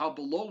how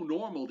below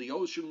normal the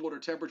ocean water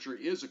temperature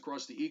is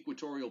across the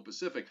equatorial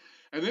Pacific.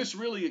 And this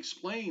really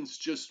explains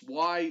just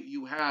why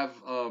you have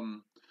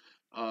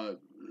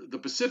the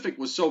Pacific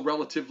was so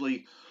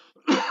relatively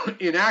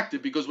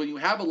inactive, because when you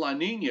have a La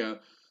Nina,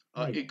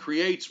 right. it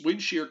creates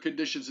wind shear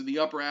conditions in the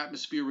upper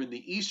atmosphere in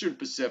the eastern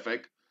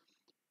Pacific,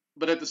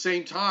 but at the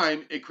same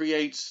time, it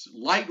creates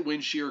light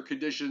wind shear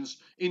conditions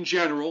in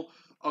general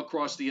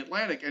across the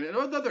Atlantic. And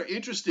another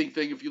interesting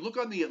thing, if you look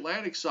on the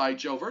Atlantic side,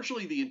 Joe,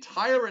 virtually the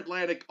entire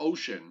Atlantic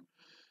Ocean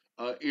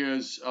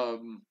is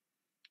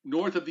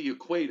north of the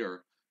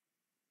equator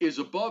is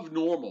above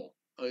normal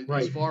as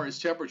Right. far as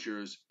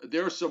temperatures.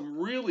 There are some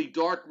really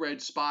dark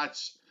red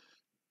spots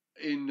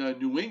in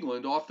New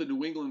England, off the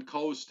New England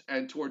coast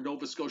and toward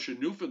Nova Scotia,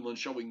 Newfoundland,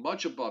 showing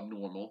much above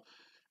normal.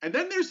 And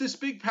then there's this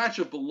big patch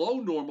of below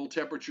normal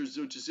temperatures,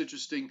 which is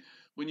interesting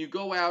when you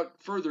go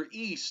out further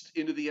east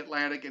into the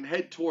Atlantic and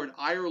head toward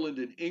Ireland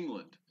and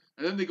England.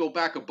 And then they go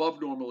back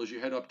above normal as you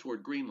head up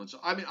toward Greenland. So,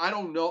 I mean, I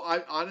don't know.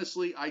 I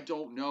honestly, I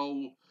don't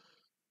know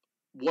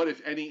what,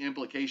 if any,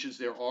 implications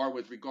there are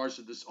with regards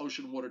to this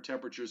ocean water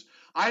temperatures.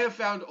 I have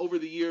found over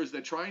the years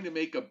that trying to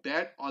make a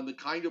bet on the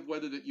kind of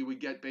weather that you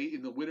would get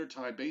in the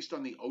wintertime based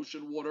on the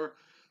ocean water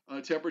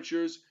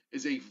temperatures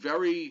is a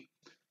very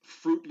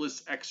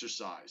fruitless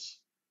exercise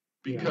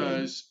Yeah.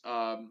 because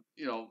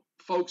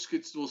folks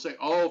will say,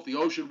 oh, if the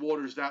ocean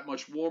water is that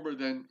much warmer,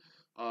 then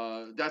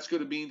that's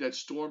going to mean that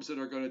storms that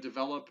are going to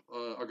develop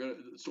are going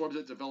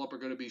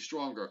to be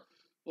stronger.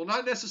 Well,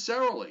 not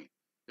necessarily.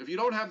 If you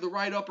don't have the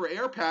right upper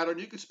air pattern,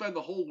 you could spend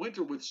the whole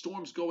winter with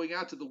storms going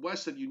out to the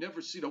west and you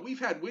never see. We've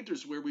had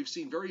winters where we've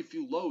seen very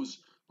few lows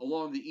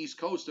along the East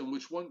Coast, and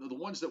the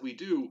ones that we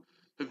do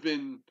have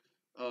been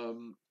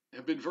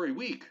very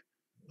weak.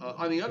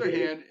 On the other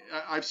hand,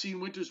 I've seen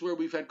winters where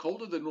we've had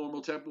colder than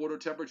normal water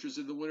temperatures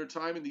in the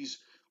wintertime, and these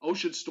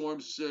ocean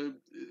storms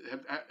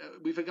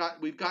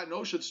we've gotten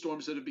ocean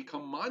storms that have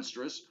become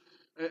monstrous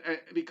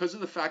because of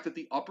the fact that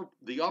the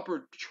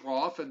upper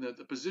trough and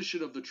the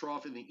position of the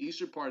trough in the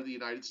eastern part of the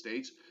United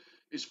States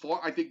is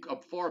I think, a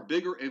far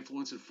bigger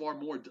influence and far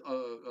more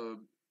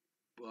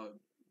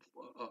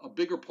a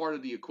bigger part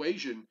of the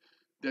equation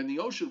than the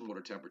ocean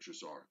water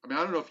temperatures are. I mean,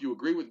 I don't know if you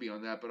agree with me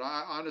on that, but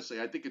honestly,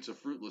 I think it's a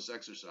fruitless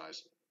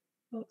exercise.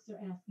 Folks are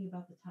asking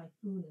about the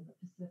typhoon in the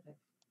Pacific.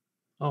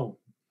 Oh,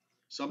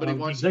 somebody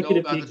wants to know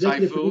about the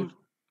typhoon.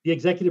 The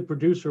executive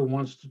producer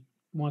wants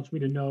me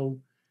to know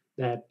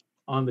that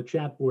on the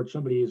chat board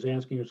somebody is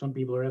asking, or some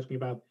people are asking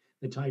about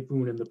the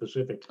typhoon in the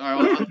Pacific.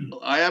 All right, well,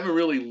 I haven't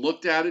really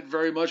looked at it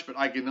very much, but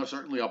I can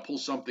I'll pull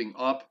something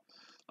up.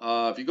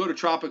 If you go to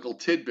Tropical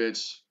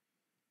Tidbits,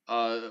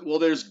 well,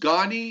 there's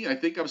Gani, I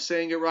think I'm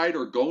saying it right,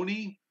 or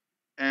Goni,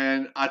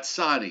 and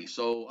Atsani.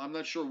 So I'm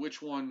not sure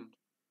which one.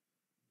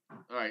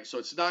 All right, so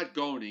it's not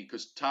Goni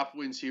because top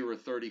winds here are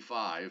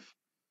 35.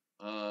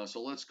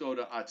 So let's go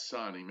to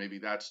Atsani. Maybe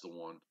that's the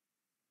one.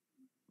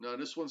 No,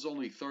 this one's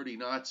only 30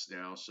 knots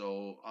now,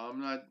 so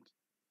I'm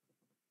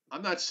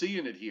not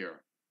seeing it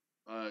here.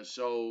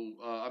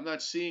 I'm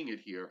not seeing it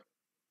here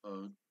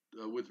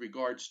with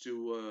regards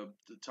to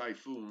the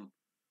typhoon.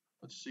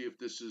 Let's see if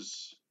this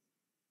is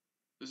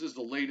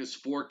the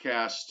latest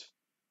forecast.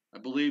 I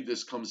believe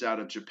this comes out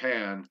of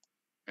Japan,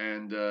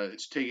 and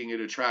it's taking it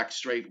a track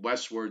straight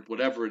westward.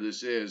 Whatever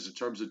this is in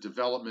terms of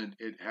development,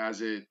 it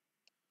has it.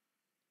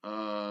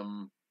 I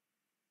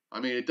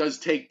mean, it does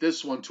take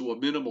this one to a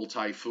minimal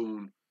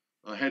typhoon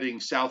heading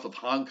south of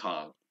Hong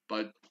Kong,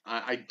 but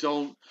I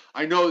don't.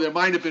 I know there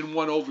might have been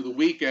one over the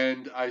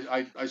weekend.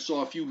 I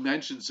saw a few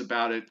mentions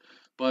about it,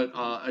 but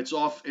it's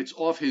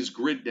off his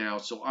grid now,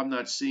 so I'm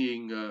not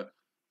seeing.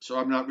 So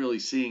I'm not really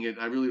seeing it.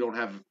 I really don't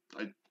have.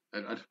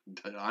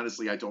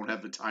 Honestly, I don't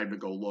have the time to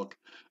go look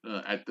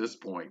at this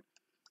point.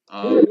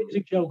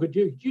 Joe,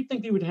 do you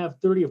think they would have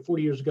 30 or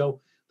 40 years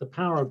ago the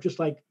power of just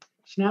like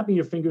snapping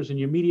your fingers and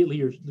immediately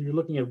you're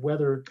looking at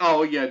weather?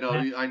 Oh yeah, no,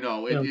 I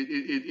know it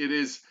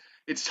is.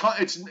 It's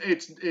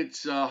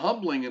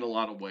humbling in a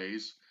lot of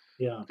ways.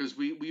 Yeah. Because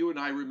you and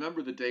I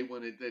remember the day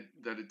when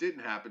that it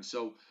didn't happen,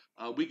 so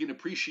we can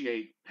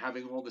appreciate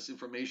having all this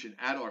information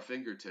at our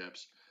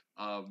fingertips.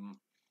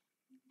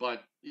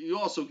 But you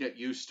also get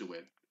used to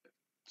it.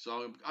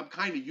 So I'm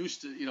kind of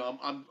used to,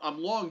 I'm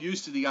long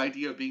used to the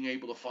idea of being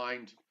able to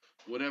find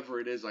whatever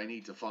it is I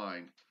need to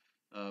find.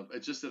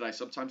 It's just that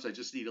sometimes I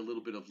just need a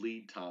little bit of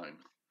lead time.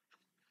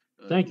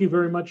 Thank you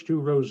very much to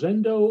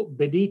Rosendo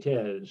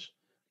Benitez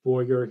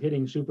for your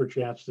hitting super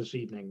chats this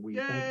evening.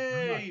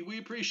 Yay! We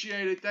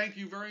appreciate it. Thank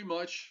you very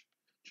much,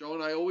 Joe,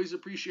 and I always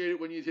appreciate it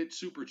when you hit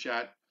super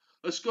chat.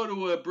 Let's go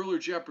to Briller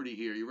Jeopardy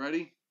here. You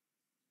ready?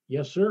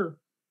 Yes, sir.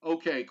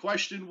 Okay,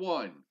 question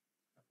 1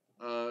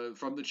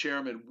 from the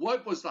chairman.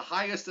 What was the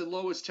highest and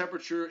lowest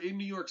temperature in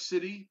New York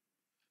City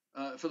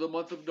for the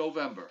month of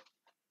November?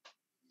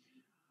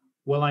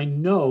 Well, I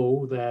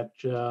know that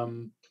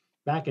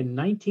back in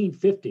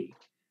 1950,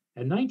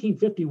 and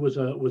 1950 was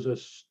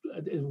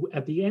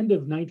at the end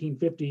of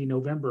 1950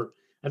 November,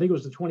 I think it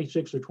was the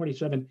 26th or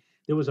 27th,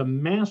 there was a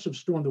massive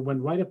storm that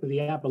went right up to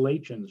the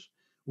Appalachians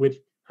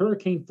with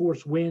hurricane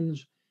force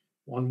winds.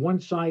 On one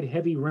side,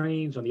 heavy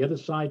rains, on the other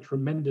side,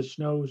 tremendous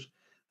snows.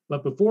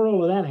 But before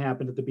all of that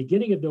happened, at the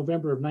beginning of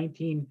November of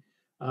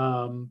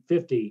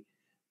 1950,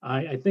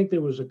 I think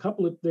there were a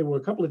couple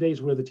of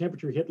days where the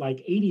temperature hit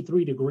like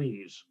 83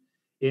 degrees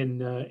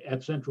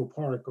at Central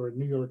Park or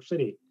New York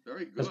City.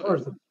 Very good.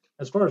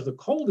 As far as the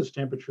coldest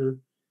temperature,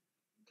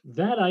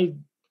 that I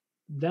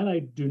that I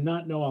do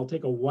not know. I'll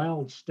take a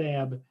wild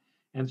stab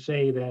and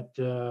say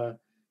that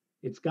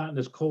it's gotten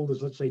as cold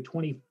as, let's say,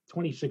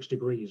 26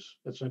 degrees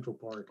at Central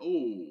Park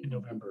Oh, in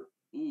November.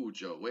 ooh,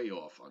 Joe, way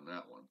off on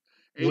that one.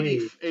 80,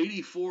 Way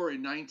 84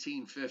 in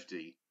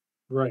 1950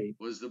 right.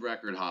 was the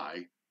record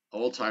high,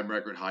 all-time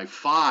record high.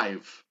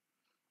 5,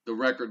 the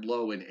record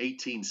low in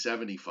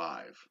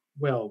 1875.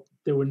 Well,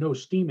 there were no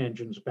steam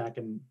engines back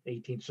in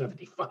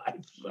 1875.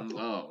 So,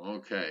 Oh,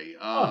 okay.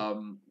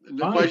 oh,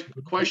 The 5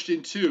 degrees.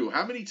 question 2: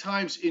 how many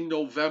times in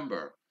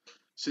November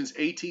since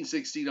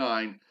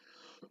 1869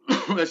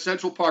 has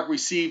Central Park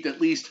received at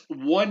least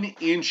 1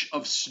 inch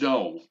of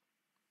snow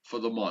for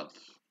the month?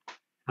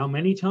 How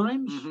many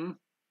times? Mm-hmm.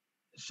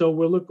 So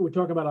we're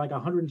talking about like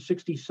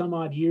 160 some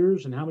odd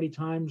years, and how many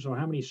times or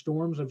how many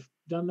storms have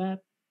done that?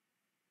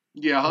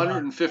 Yeah, Wow.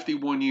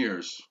 151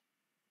 years.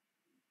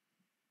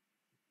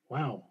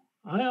 Wow.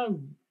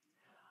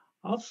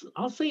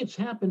 I'll say it's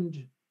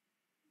happened.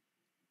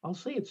 I'll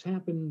say it's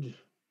happened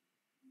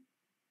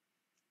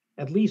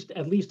at least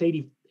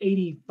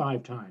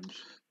 85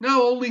 times.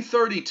 No, only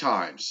 30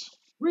 times.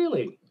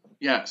 Really?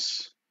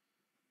 Yes.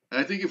 And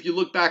I think if you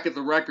look back at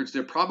the records,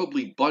 they're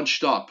probably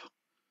bunched up.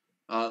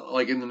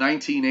 Like in the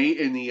 198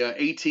 in the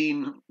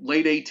 18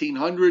 late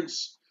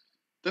 1800s.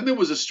 Then there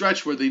was a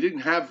stretch where they didn't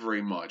have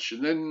very much,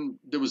 and then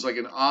there was like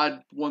an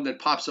odd one that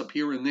pops up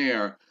here and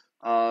there.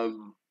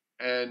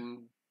 And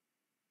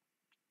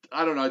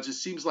I don't know. It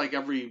just seems like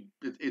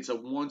it's a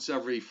once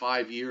every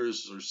 5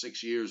 years or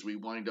 6 years we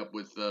wind up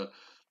with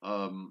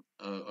an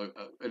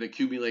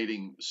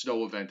accumulating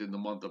snow event in the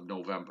month of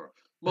November.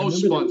 I Most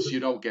remember there was months you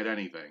don't get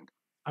anything.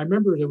 I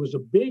remember there was a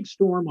big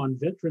storm on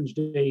Veterans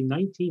Day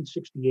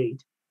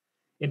 1968.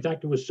 In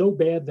fact, it was so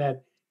bad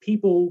that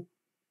people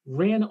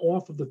ran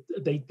off of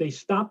they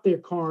stopped their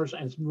cars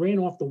and ran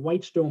off the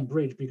Whitestone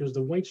Bridge because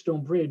the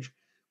Whitestone Bridge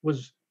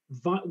was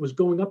was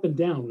going up and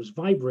down, was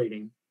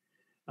vibrating.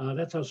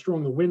 That's how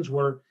strong the winds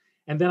were.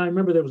 And then I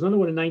remember there was another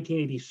one in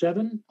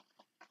 1987.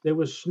 There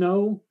was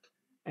snow,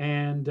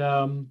 and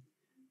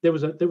there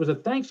was a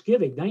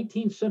Thanksgiving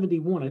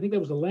 1971. I think that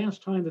was the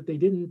last time that they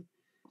didn't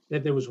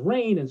that there was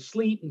rain and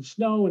sleet and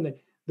snow, and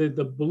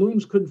the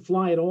balloons couldn't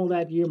fly at all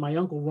that year. My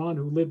uncle Ron,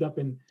 who lived up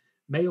in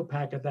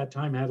Mayopac at that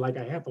time, had like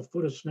a half a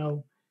foot of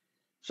snow.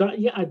 So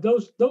yeah,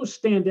 those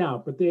stand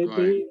out, but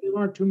Right. there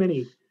aren't too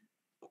many,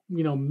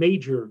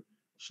 major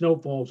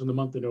snowfalls in the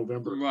month of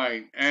November.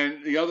 Right.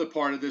 And the other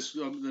part of this,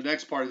 the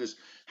next part of this,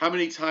 how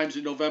many times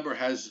in November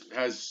has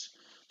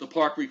the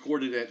park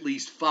recorded at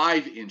least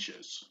 5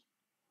 inches?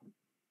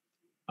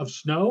 Of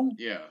snow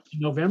Yeah, in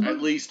at November.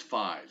 least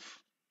 5.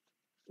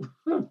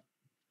 Huh.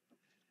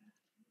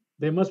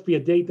 There must be a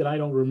date that I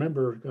don't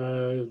remember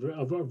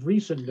of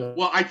recent.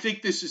 Well, I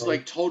think this is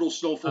like total Uh,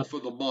 snowfall for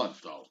the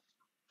month, though.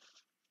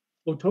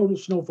 total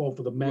snowfall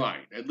for the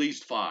Right, at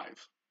least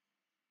 5.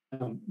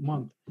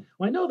 month.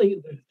 Well, I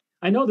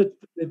know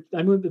that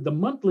I mean the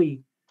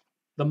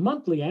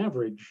monthly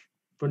average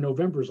for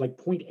November is like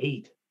zero point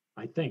 0.8,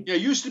 I think. Yeah,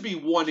 it used to be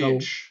one So,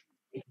 inch.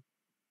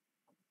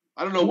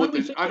 I don't know so what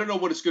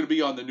it's going to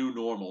be on the new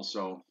normal.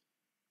 So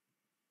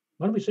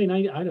why don't we say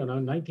I don't know,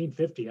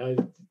 1950?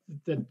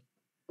 Did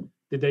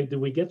did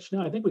we get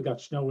snow? I think we got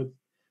snow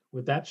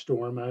with that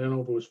storm. I don't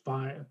know if it was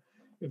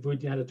if we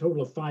had a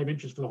total of 5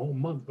 inches for the whole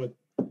month, but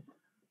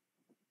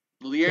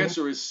well, the so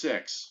answer is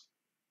 6.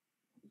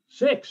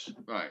 6.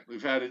 Right,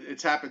 we've had it.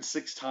 It's happened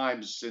 6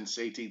 times since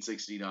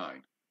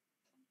 1869.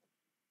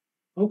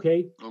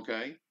 Okay.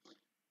 Okay.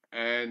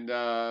 And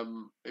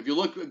if you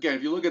look again,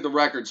 if you look at the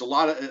records, a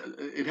lot of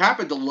it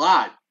happened a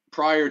lot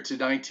prior to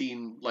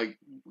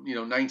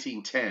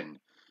 1910.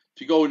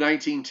 If you go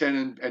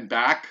 1910 and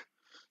back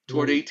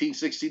toward Right.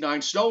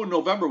 1869, snow in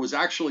November was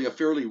actually a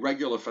fairly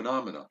regular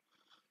phenomena.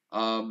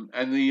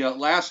 And the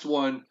last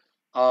one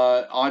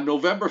on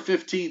November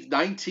 15th,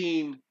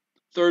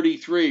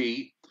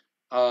 1933,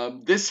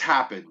 this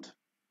happened,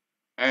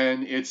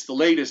 and it's the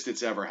latest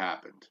it's ever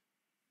happened.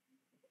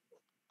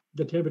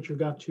 The temperature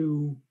got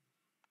to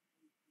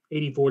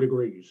 84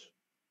 degrees.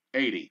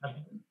 80.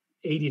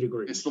 80 It's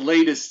degrees. the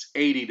latest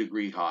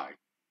 80-degree high.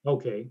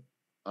 Okay.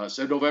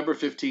 So November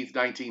 15th,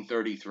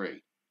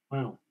 1933.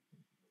 Wow.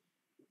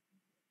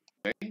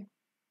 Okay.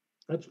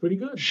 That's pretty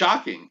good.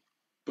 Shocking,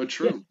 but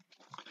Yeah. true.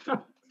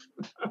 All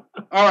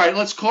right,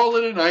 let's call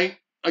it a night.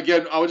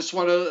 Again, I just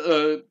want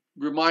to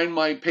remind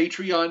my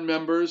Patreon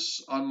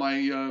members on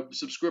my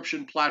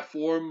subscription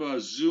platform,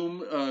 Zoom.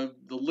 The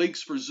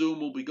links for Zoom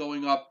will be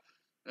going up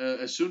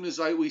as soon as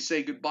we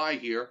say goodbye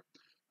here,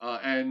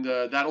 and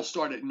that'll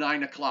start at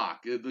 9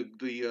 o'clock.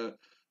 The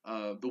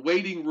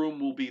waiting room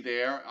will be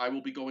there. I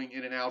will be going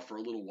in and out for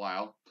a little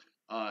while,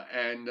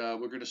 and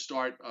we're going to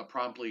start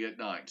promptly at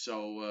 9.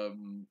 So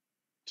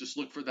just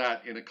look for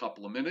that in a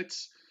couple of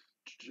minutes.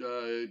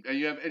 And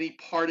you have any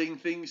parting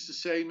things to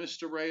say,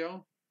 Mr.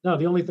 Rayo? No,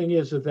 the only thing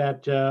is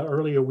that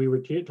earlier we were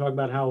talking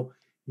about how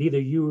neither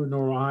you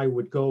nor I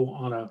would go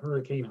on a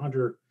Hurricane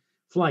Hunter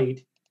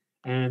flight,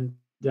 and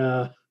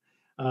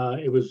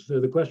it was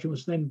the question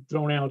was then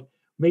thrown out.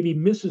 Maybe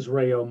Mrs.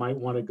 Rayo might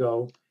want to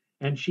go,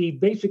 and she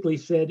basically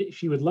said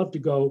she would love to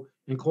go,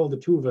 and called the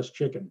two of us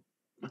chicken.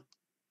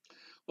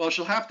 Well,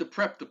 she'll have to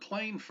prep the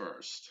plane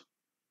first.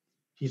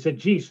 He said,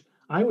 geez,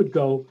 I would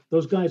go.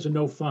 Those guys are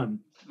no fun.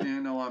 Yeah,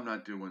 no, I'm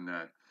not doing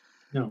that.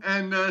 No.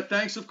 And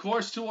thanks, of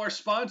course, to our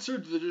sponsor,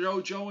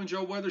 the Joe and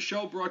Joe Weather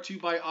Show, brought to you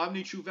by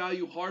Omni True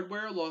Value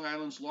Hardware, Long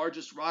Island's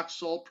largest rock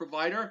salt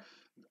provider.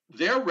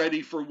 They're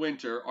ready for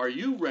winter. Are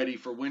you ready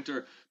for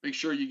winter? Make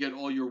sure you get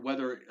all your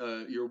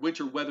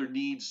winter weather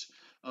needs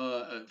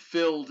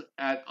filled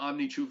at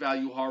Omni True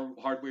Value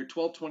Hardware,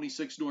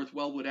 1226 North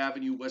Wellwood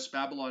Avenue, West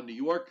Babylon, New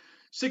York,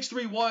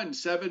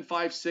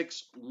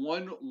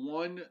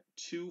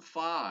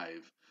 631-756-1125.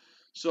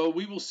 So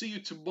we will see you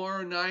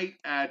tomorrow night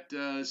at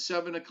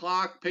 7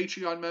 o'clock.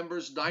 Patreon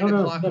members, 9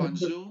 No, o'clock on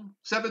Zoom.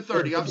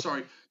 7:30, I'm 7:30.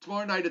 sorry.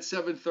 Tomorrow night at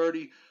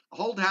 7:30.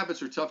 Old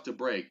habits are tough to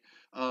break.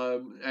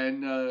 We're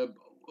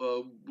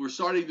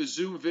starting the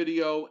Zoom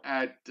video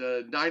at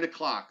 9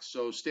 o'clock.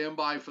 So stand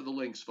by for the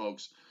links,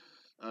 folks.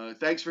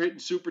 Thanks for hitting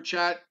Super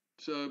Chat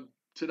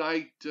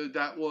tonight.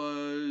 That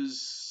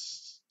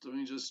was, let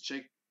me just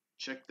check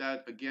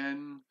that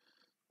again.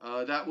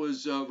 That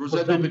was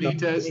Rosendo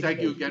Benitez.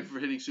 Thank you again for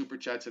hitting Super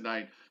Chat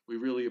tonight. We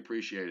really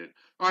appreciate it.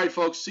 All right,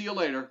 folks. See you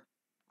later.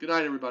 Good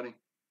night, everybody.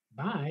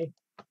 Bye.